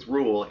we both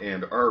rule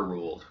and are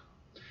ruled,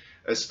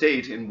 a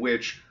state in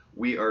which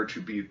we are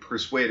to be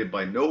persuaded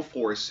by no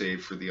force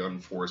save for the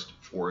unforced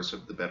force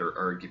of the better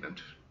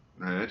argument,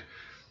 right?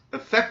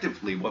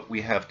 Effectively, what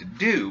we have to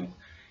do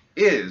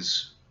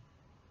is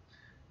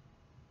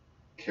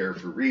care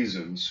for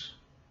reasons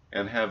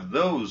and have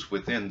those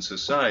within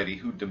society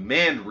who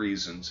demand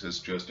reasons as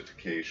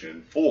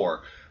justification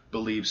for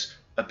beliefs,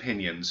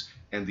 opinions,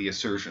 and the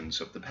assertions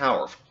of the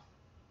powerful.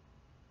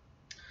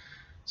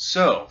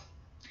 So,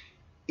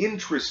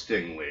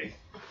 interestingly,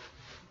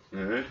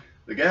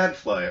 the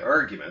gadfly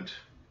argument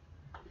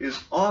is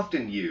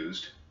often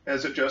used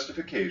as a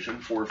justification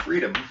for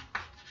freedom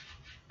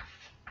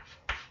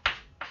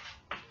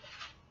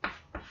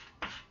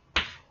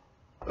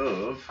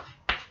of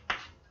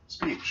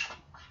speech.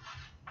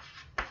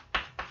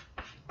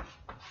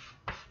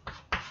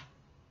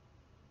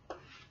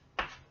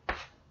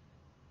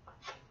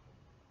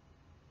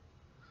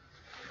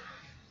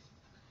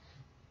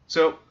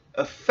 So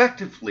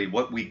effectively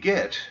what we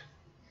get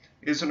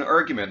is an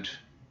argument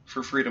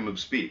for freedom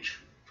of speech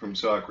from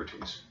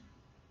Socrates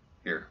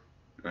here,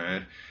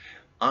 right?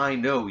 I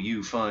know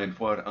you find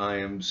what I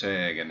am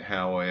saying and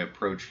how I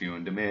approach you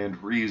and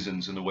demand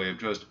reasons in the way of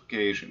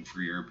justification for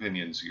your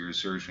opinions, your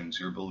assertions,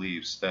 your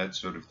beliefs, that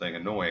sort of thing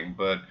annoying,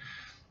 but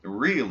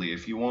really,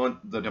 if you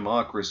want the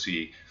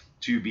democracy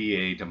to be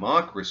a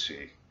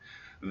democracy,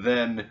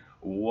 then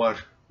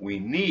what we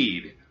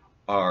need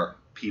are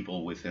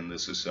people within the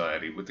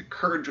society with the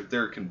courage of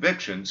their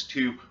convictions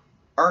to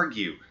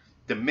argue,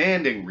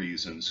 demanding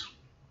reasons,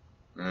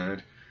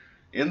 right,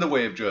 in the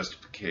way of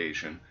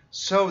justification,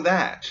 so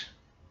that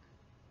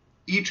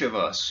each of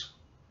us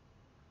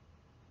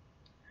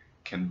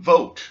can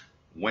vote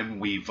when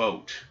we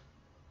vote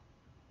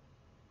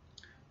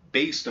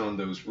based on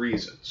those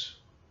reasons,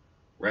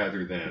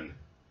 rather than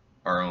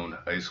our own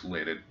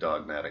isolated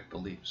dogmatic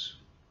beliefs.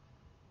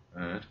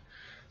 Right?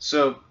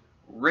 So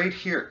right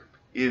here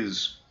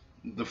is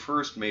the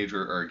first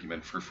major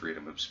argument for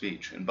freedom of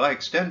speech, and by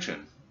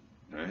extension,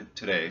 right,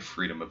 today,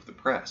 freedom of the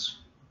press.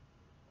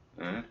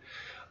 Right?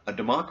 A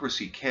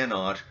democracy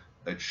cannot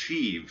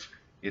achieve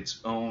its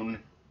own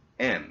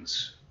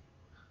ends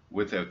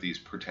without these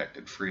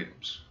protected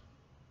freedoms.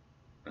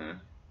 Right?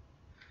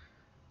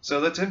 So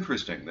that's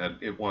interesting that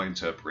it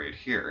winds up right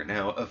here.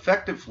 Now,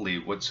 effectively,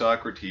 what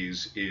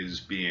Socrates is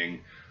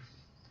being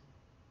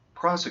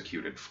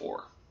prosecuted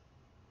for,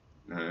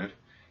 right,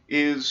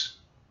 is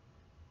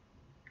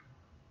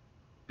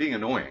being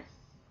annoying.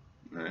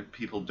 Right?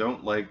 People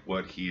don't like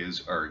what he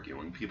is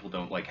arguing. People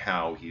don't like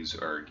how he's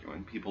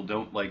arguing. People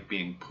don't like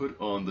being put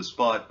on the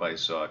spot by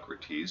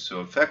Socrates.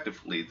 So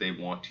effectively, they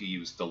want to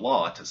use the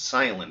law to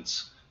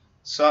silence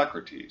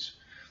Socrates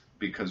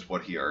because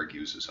what he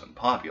argues is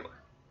unpopular.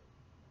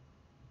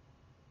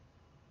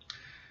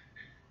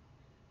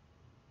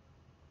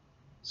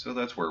 So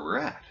that's where we're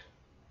at.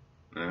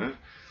 Right?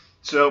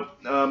 So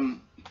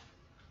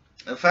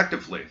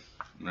effectively,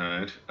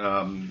 right,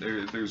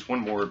 there's one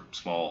more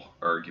small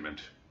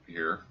argument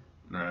here,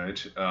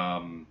 right,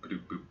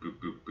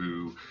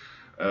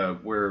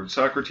 where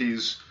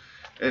Socrates,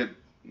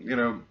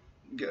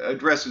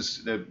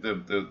 addresses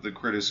the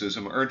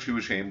criticism, aren't you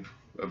ashamed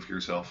of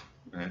yourself?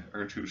 Right?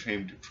 Aren't you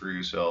ashamed for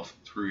yourself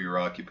through your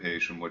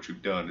occupation? What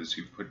you've done is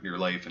you've put your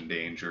life in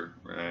danger,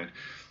 right?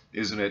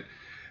 Isn't it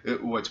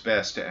what's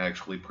best to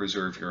actually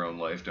preserve your own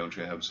life? Don't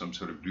you have some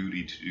sort of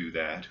duty to do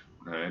that?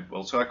 Right?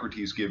 Well,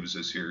 Socrates gives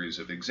a series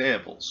of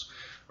examples,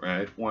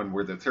 right? One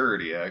where the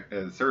 30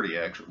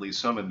 actually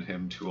summoned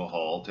him to a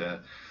hall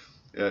to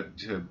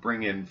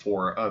bring in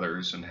 4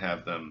 others and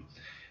have them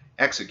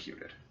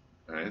executed.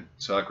 Right?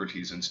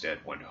 Socrates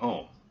instead went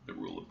home. The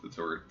rule of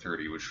the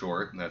 30 was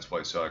short, and that's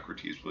why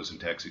Socrates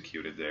wasn't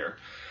executed there.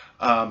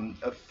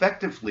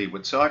 Effectively,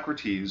 what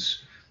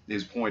Socrates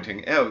is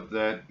pointing out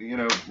that,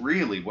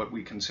 really what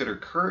we consider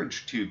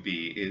courage to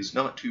be is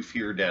not to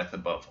fear death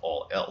above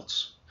all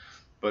else,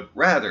 but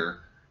rather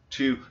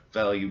to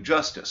value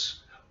justice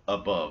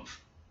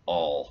above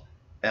all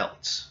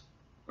else,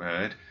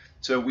 right?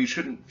 So we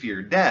shouldn't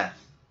fear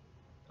death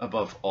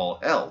above all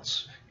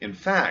else. In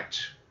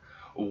fact,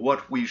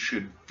 what we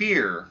should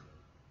fear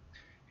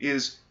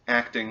is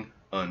acting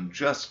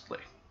unjustly.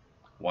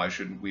 Why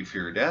shouldn't we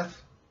fear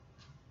death?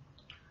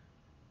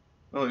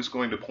 Well, he's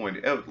going to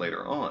point out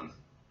later on.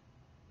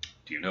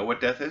 Do you know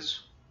what death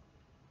is?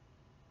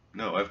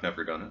 No, I've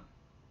never done it.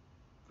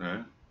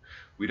 Right?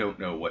 We don't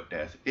know what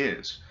death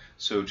is.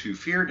 So to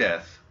fear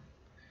death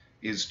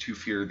is to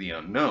fear the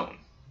unknown.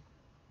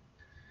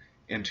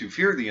 And to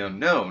fear the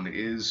unknown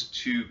is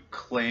to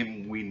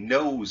claim we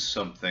know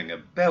something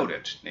about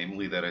it,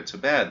 namely that it's a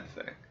bad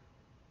thing.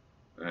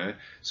 Right?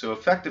 So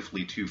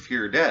effectively, to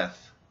fear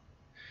death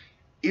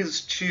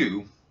is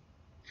to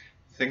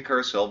think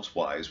ourselves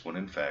wise when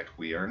in fact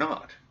we are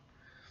not.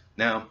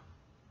 Now,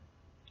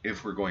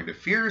 if we're going to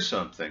fear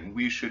something,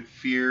 we should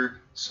fear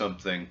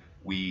something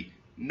we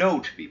know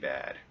to be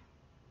bad,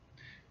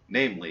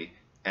 namely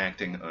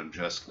acting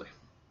unjustly.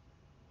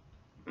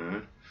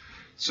 Right?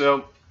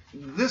 So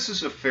this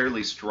is a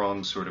fairly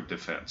strong sort of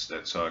defense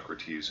that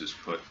Socrates has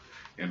put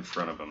in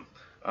front of him.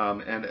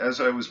 And as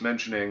I was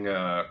mentioning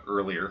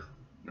earlier,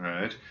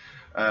 right,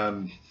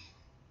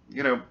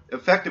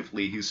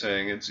 effectively he's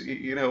saying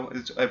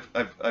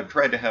I've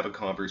tried to have a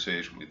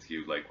conversation with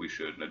you like we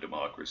should in a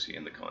democracy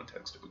in the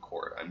context of a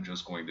court. I'm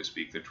just going to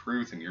speak the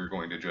truth and you're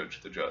going to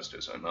judge the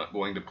justice. I'm not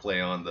going to play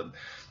on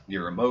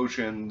your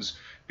emotions,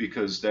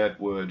 because that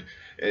would,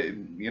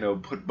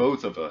 put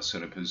both of us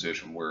in a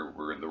position where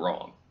we're in the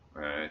wrong,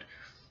 right?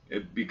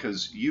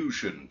 Because you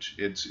shouldn't.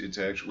 It's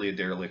actually a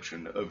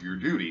dereliction of your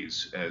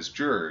duties as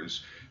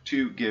jurors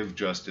to give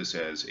justice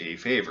as a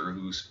favor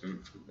who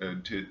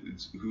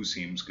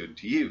seems good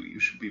to you. You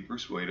should be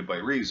persuaded by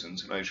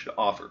reasons, and I should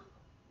offer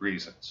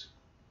reasons.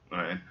 All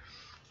right.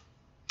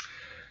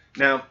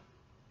 Now,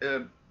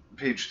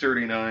 page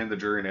 39, the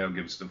jury now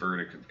gives the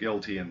verdict of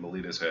guilty, and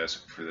Meletus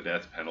asks for the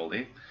death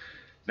penalty.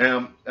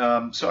 Now,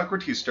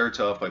 Socrates starts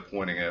off by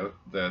pointing out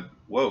that,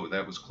 whoa,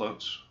 that was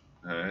close.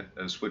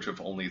 A switch of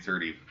only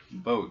 30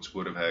 votes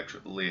would have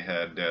actually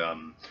had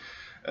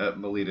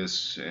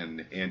Meletus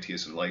and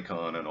Antius and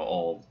Lycon and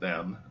all of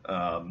them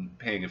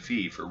paying a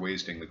fee for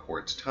wasting the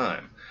court's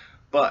time.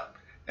 But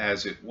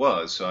as it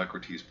was,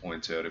 Socrates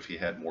points out if he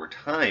had more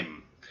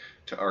time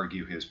to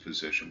argue his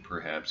position,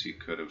 perhaps he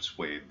could have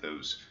swayed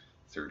those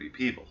 30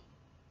 people.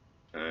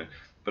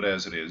 But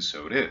as it is,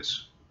 so it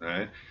is.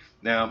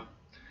 Now,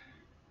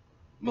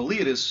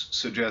 Meletus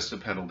suggests a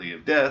penalty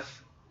of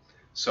death.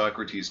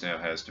 Socrates now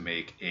has to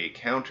make a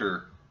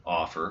counter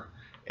offer,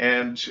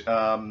 and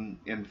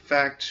in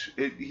fact,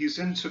 he's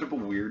in sort of a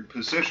weird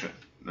position,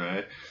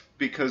 right?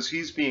 Because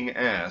he's being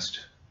asked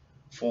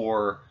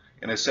for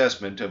an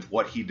assessment of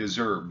what he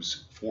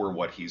deserves for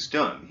what he's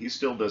done. He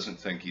still doesn't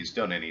think he's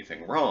done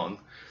anything wrong.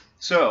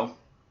 So,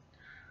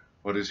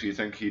 what does he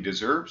think he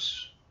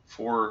deserves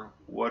for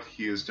what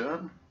he has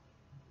done?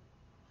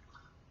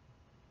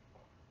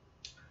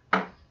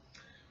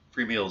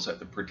 Free meals at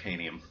the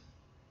Prytaneum.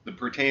 The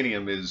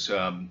Prytaneum is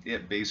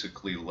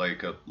basically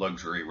like a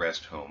luxury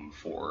rest home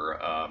for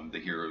the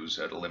heroes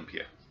at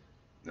Olympia.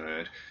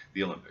 Right?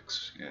 The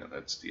Olympics. Yeah,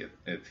 that's the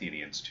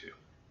Athenians too.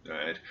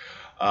 Right?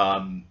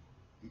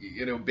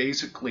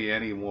 Basically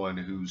anyone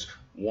who's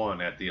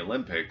won at the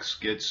Olympics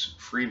gets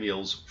free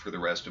meals for the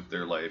rest of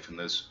their life in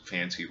this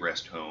fancy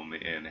rest home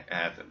in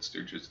Athens.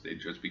 They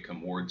just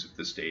become wards of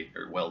the state,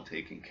 are well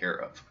taken care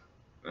of.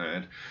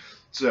 Right?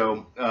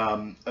 So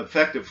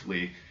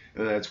effectively,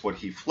 that's what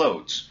he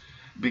floats,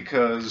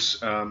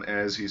 because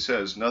as he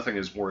says, nothing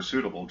is more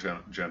suitable,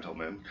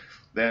 gentlemen,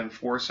 than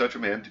for such a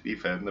man to be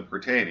fed in the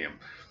Prytaneum,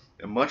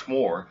 and much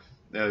more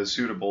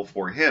suitable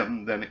for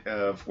him than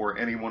for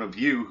any one of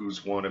you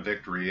who's won a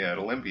victory at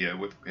Olympia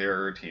with a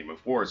pair or team of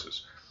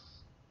horses.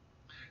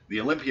 The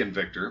Olympian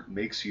victor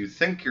makes you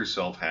think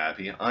yourself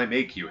happy. I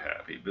make you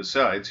happy.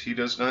 Besides, he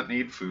does not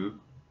need food,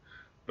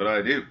 but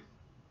I do.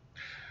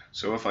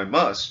 So if I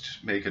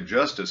must make a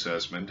just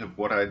assessment of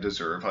what I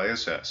deserve, I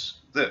assess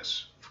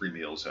this: free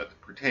meals at the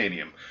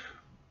Prytaneum.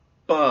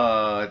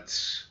 But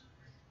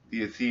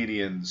the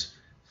Athenians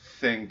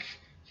think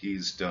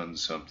he's done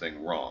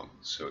something wrong,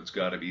 so it's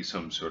got to be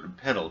some sort of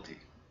penalty.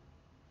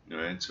 All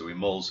right, so he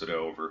mulls it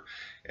over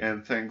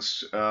and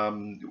thinks,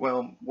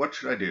 well, what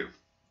should I do?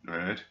 All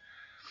right.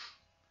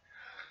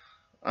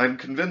 I'm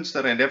convinced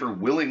that I never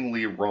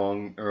willingly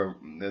wrong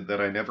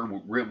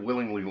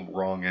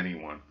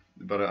anyone,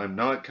 but I'm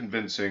not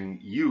convincing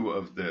you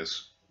of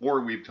this,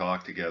 or we've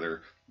talked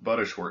together but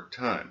a short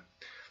time.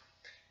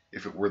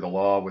 If it were the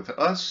law with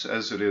us,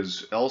 as it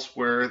is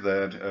elsewhere,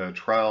 that a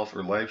trial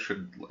for life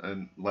should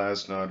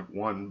last not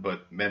one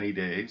but many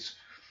days,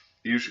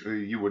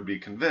 you would be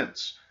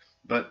convinced.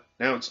 But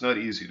now it's not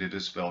easy to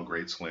dispel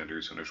great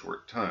slanders in a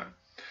short time.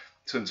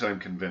 Since I'm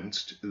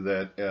convinced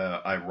that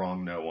I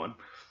wrong no one,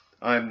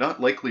 I am not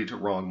likely to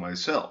wrong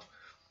myself,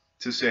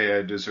 to say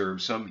I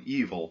deserve some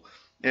evil,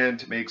 and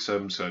to make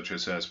some such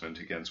assessment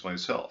against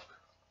myself.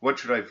 What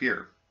should I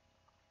fear?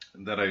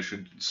 That I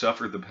should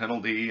suffer the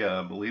penalty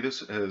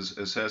Meletus has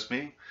assessed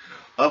me,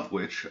 of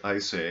which I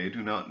say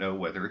do not know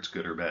whether it's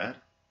good or bad?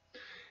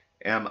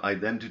 Am I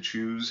then to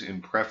choose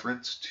in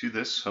preference to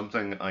this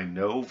something I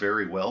know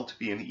very well to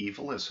be an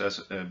evil, and assess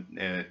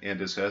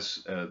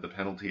the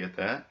penalty at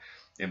that?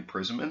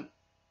 Imprisonment?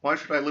 Why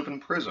should I live in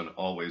prison,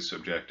 always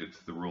subjected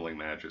to the ruling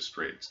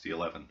magistrates, the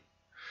 11?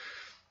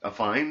 A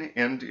fine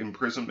and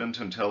imprisonment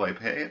until I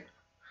pay it?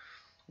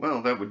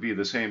 Well, that would be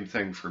the same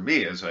thing for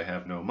me, as I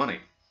have no money.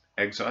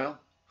 Exile?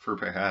 For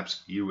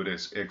perhaps you would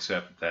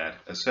accept that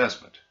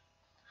assessment.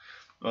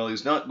 Well,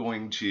 he's not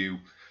going to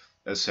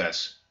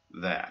assess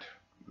that,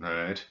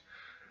 right?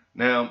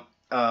 Now,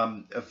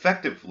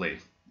 effectively,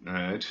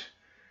 right,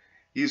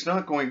 he's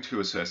not going to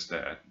assess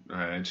that,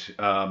 right,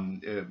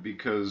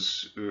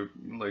 because,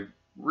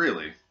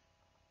 really,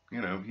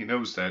 he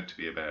knows that to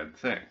be a bad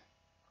thing,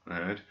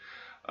 right?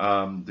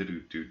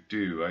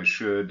 I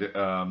should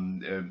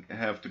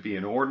have to be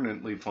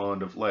inordinately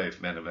fond of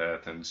life, men of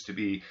Athens, to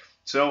be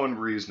so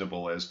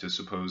unreasonable as to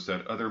suppose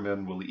that other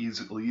men will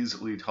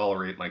easily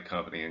tolerate my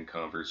company and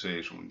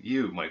conversation.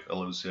 You, my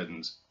fellow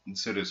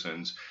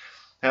citizens,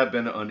 have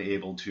been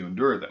unable to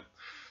endure them,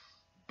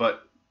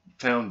 but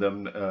found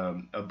them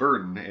a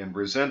burden and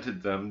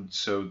resented them,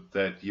 so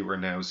that you are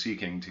now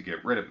seeking to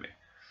get rid of me.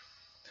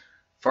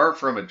 Far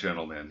from it,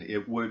 gentlemen.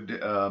 It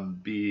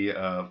would be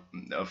a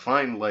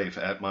fine life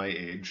at my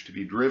age to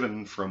be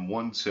driven from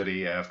one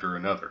city after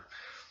another,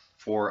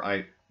 for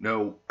I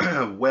know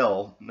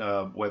well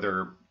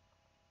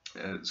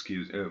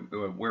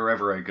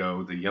wherever I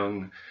go, the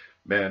young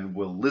men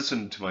will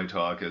listen to my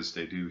talk as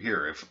they do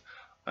here.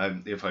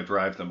 If I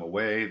drive them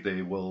away,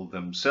 they will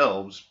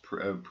themselves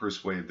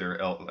persuade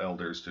their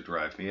elders to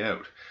drive me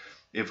out.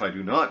 If I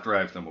do not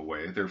drive them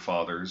away, their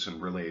fathers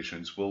and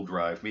relations will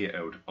drive me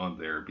out on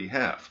their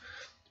behalf.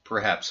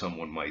 Perhaps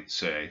someone might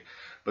say,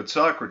 but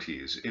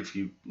Socrates, if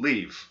you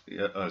leave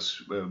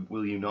us,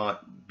 will you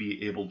not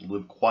be able to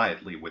live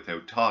quietly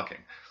without talking?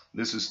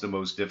 This is the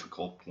most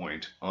difficult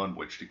point on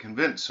which to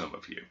convince some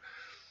of you.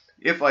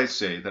 If I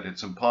say that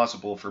it's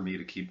impossible for me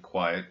to keep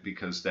quiet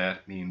because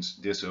that means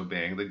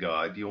disobeying the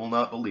god, you will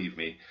not believe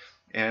me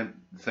and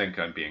think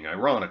I'm being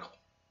ironical.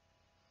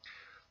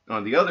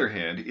 On the other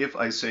hand, if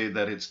I say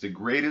that it's the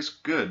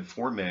greatest good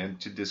for man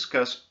to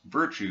discuss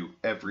virtue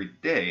every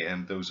day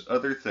and those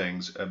other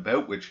things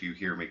about which you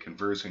hear me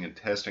conversing and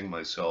testing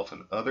myself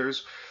and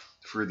others,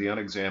 for the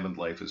unexamined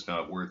life is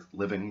not worth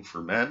living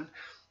for men,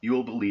 you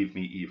will believe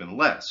me even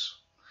less.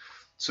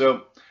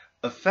 So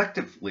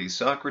effectively,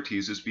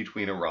 Socrates is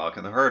between a rock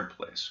and a hard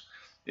place.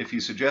 If he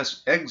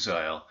suggests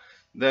exile,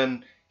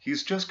 then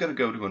he's just going to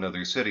go to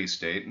another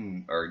city-state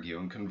and argue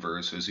and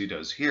converse as he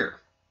does here.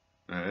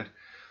 Right?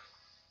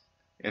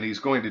 And he's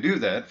going to do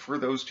that for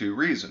those two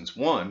reasons.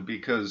 One,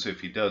 because if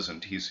he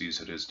doesn't, he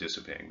sees it as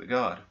disobeying the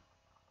god.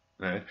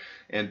 Right?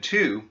 And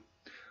two,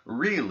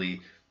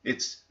 really,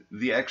 it's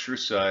the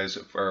exercise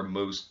of our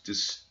most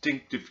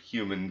distinctive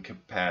human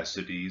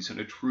capacities in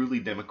a truly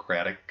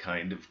democratic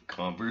kind of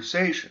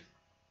conversation.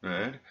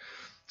 Right?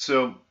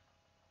 So,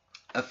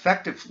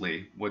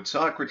 effectively, what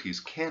Socrates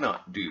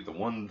cannot do, the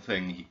one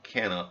thing he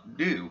cannot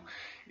do,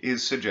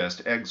 is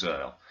suggest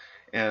exile.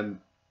 And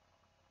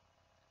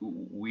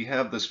we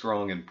have the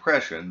strong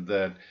impression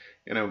that,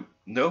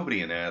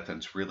 nobody in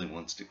Athens really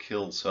wants to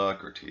kill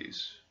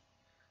Socrates.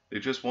 They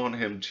just want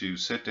him to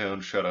sit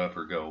down, shut up,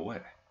 or go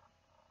away.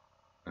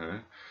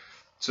 Right?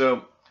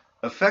 So,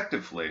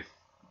 effectively,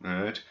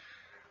 right,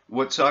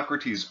 what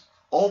Socrates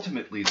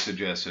ultimately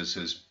suggests as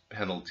his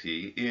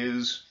penalty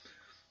is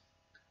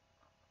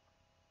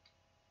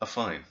a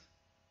fine.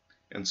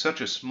 And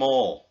such a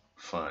small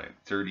fine,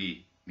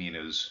 30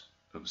 minas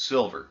of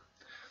silver,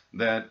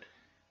 that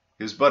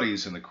his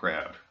buddies in the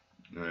crowd,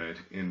 right,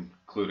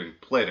 including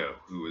Plato,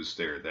 who was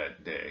there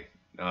that day,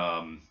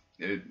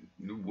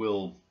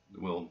 will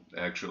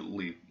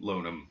actually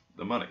loan him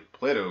the money.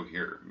 Plato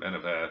here, men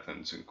of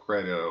Athens and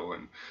Crito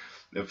and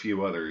a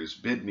few others,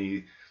 bid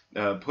me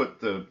put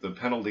the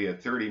penalty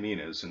at 30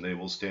 minas and they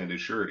will stand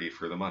as surety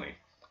for the money.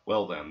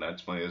 Well then,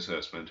 that's my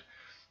assessment,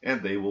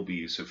 and they will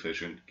be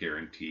sufficient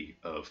guarantee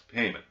of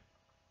payment.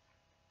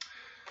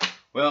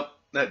 Well,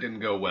 that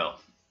didn't go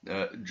well.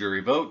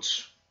 Jury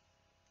votes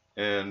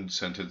and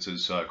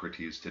sentences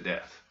Socrates to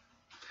death.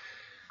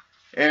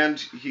 And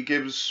he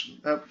gives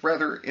a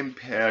rather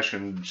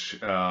impassioned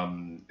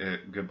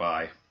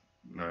goodbye,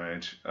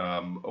 right?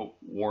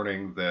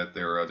 Warning that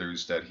there are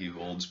others that he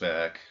holds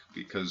back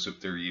because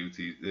of their youth.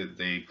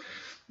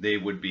 They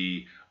would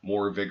be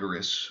more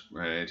vigorous,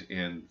 right,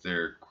 in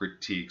their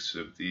critiques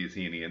of the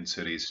Athenian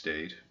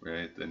city-state,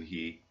 right, than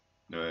he,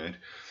 right?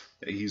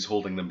 He's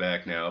holding them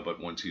back now,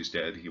 but once he's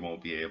dead, he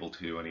won't be able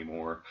to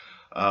anymore.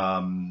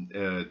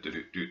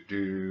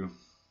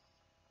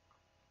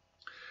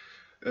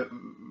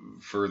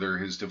 Further,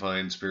 his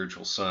divine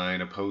spiritual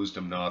sign opposed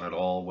him not at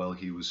all while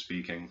he was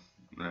speaking,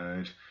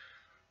 right?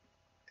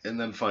 And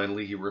then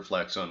finally, he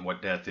reflects on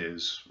what death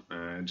is,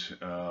 right?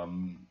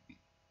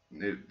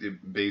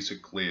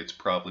 Basically, it's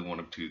probably one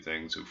of two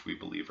things if we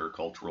believe our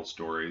cultural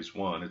stories.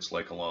 One, it's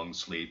like a long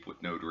sleep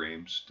with no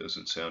dreams.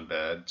 Doesn't sound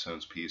bad,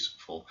 sounds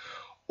peaceful.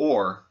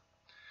 Or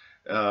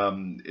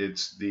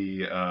it's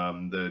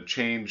the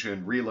change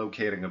and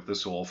relocating of the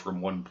soul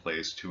from one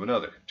place to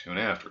another, to an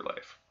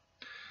afterlife.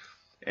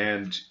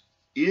 And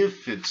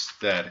if it's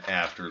that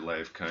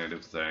afterlife kind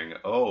of thing,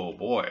 oh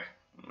boy,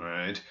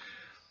 right?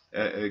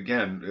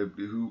 Again,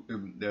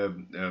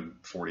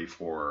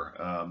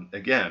 44.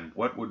 Again,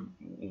 what would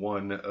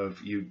one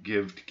of you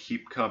give to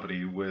keep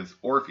company with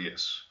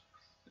Orpheus,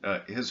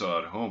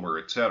 Hesiod, Homer,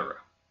 etc.?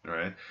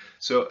 Right?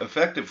 So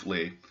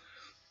effectively,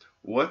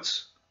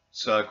 what's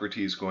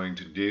Socrates going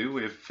to do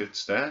if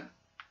it's that?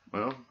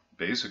 Well,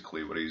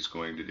 basically what he's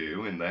going to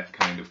do in that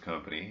kind of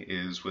company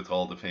is, with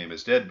all the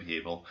famous dead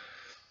people,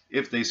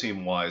 if they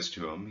seem wise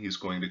to him, he's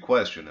going to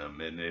question them,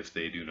 and if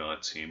they do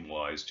not seem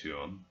wise to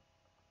him,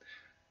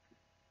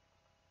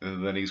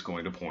 then he's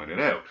going to point it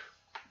out.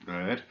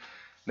 Right?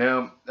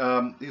 Now,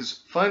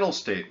 his final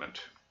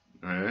statement,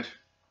 right?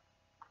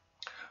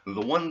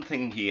 The one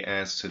thing he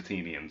asks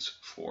Athenians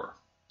for.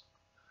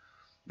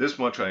 This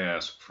much I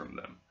ask from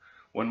them.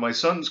 When my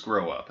sons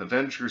grow up,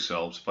 avenge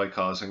yourselves by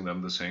causing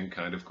them the same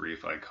kind of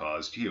grief I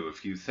caused you.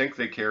 If you think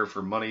they care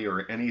for money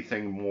or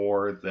anything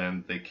more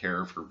than they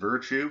care for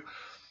virtue,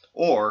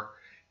 or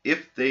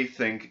if they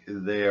think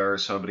they are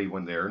somebody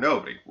when they are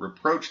nobody,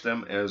 reproach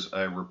them as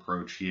I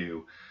reproach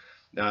you.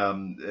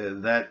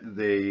 That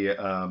they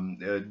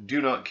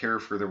do not care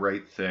for the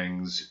right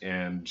things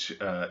and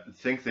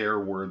think they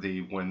are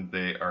worthy when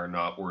they are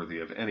not worthy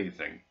of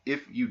anything.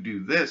 If you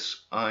do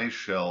this, I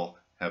shall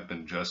have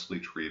been justly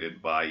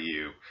treated by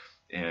you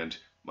and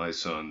my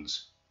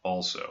sons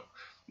also.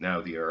 Now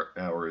the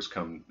hour has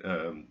come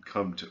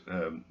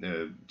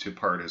to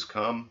part has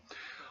come.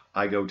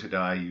 I go to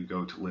die, you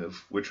go to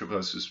live. Which of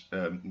us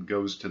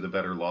goes to the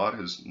better lot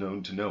is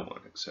known to no one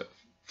except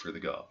for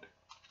the god.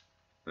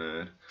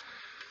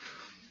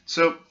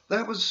 So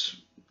that was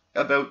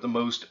about the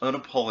most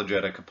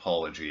unapologetic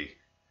apology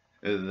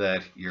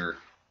that you're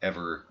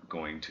ever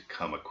going to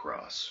come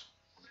across.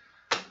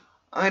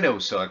 I know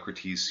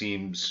Socrates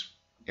seems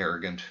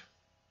arrogant,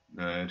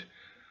 right?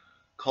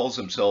 Calls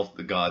himself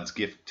the god's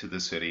gift to the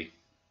city,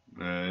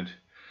 right?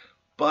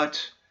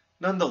 But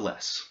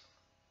nonetheless,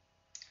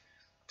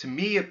 to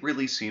me it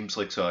really seems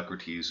like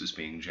Socrates is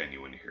being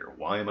genuine here.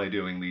 Why am I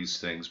doing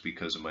these things?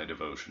 Because of my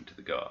devotion to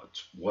the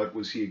gods. What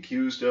was he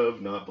accused of?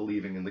 Not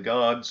believing in the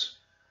gods.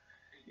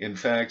 In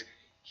fact,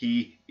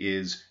 he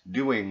is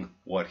doing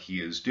what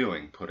he is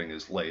doing, putting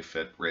his life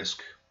at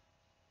risk,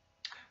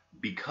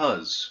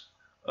 because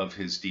of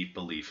his deep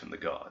belief in the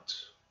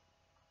gods.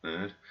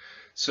 Right?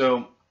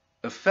 So,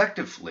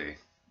 effectively,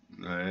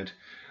 right,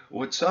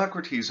 what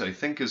Socrates, I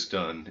think, has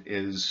done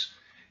is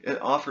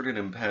it offered an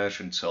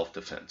impassioned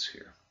self-defense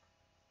here.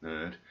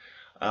 Right?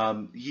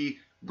 He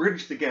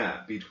bridged the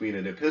gap between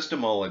an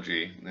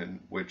epistemology in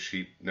which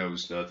he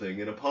knows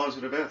nothing and a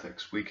positive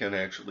ethics. We can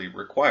actually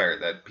require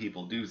that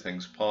people do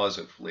things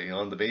positively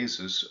on the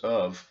basis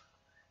of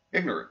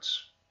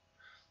ignorance.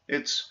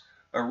 It's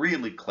a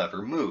really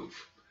clever move.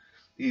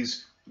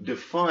 He's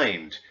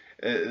defined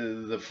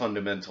the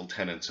fundamental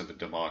tenets of a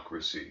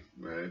democracy,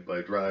 right?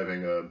 By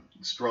driving a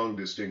strong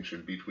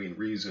distinction between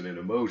reason and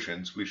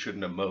emotions. We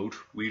shouldn't emote.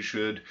 We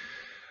should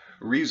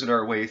reason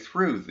our way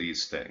through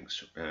these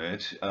things,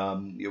 right?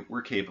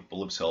 We're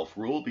capable of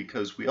self-rule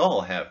because we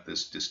all have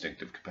this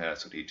distinctive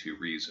capacity to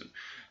reason.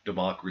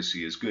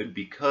 Democracy is good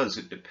because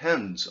it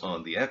depends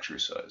on the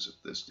exercise of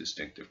this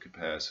distinctive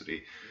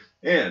capacity.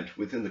 And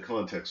within the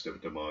context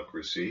of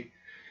democracy,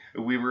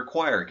 we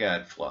require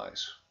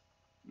gadflies,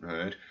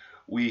 right?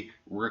 We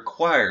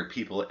require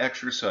people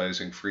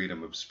exercising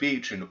freedom of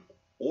speech in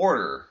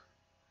order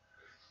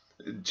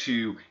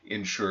to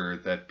ensure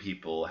that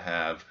people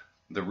have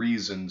the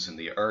reasons and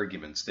the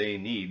arguments they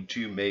need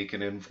to make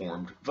an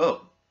informed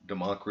vote.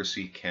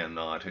 Democracy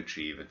cannot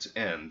achieve its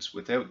ends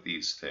without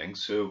these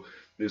things, so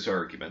this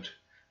argument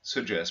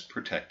suggests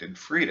protected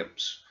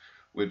freedoms,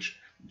 which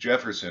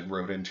Jefferson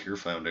wrote into your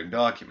founding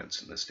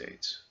documents in the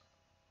States,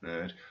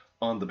 right,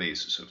 on the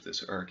basis of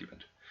this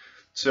argument.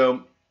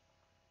 So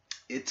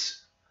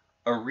it's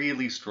a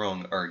really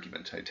strong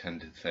argument, I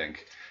tend to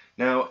think.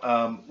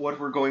 Now, what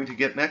we're going to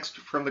get next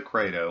from the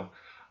Credo,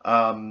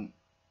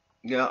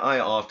 yeah, I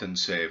often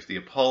say if the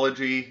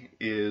Apology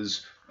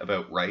is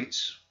about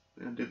rights,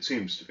 and it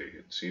seems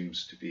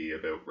to be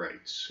about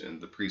rights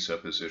and the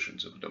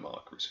presuppositions of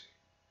democracy.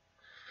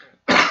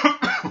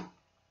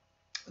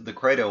 The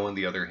Credo, on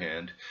the other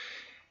hand,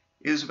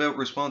 is about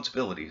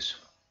responsibilities.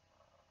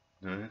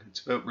 Right?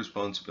 It's about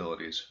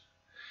responsibilities.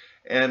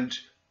 And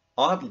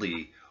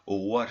oddly,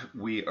 what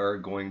we are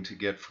going to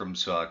get from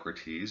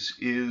Socrates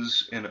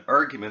is an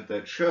argument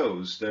that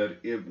shows that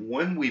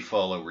when we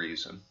follow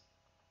reason,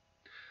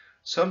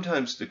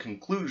 sometimes the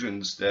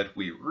conclusions that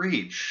we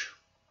reach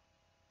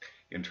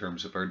in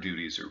terms of our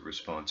duties or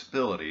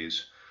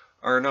responsibilities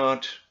are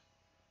not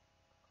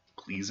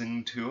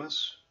pleasing to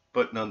us,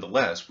 but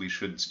nonetheless we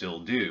should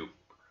still do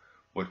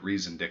what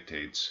reason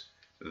dictates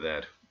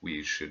that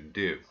we should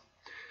do.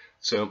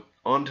 So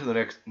on to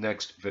the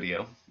next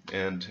video,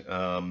 and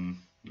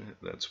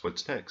that's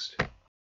what's next.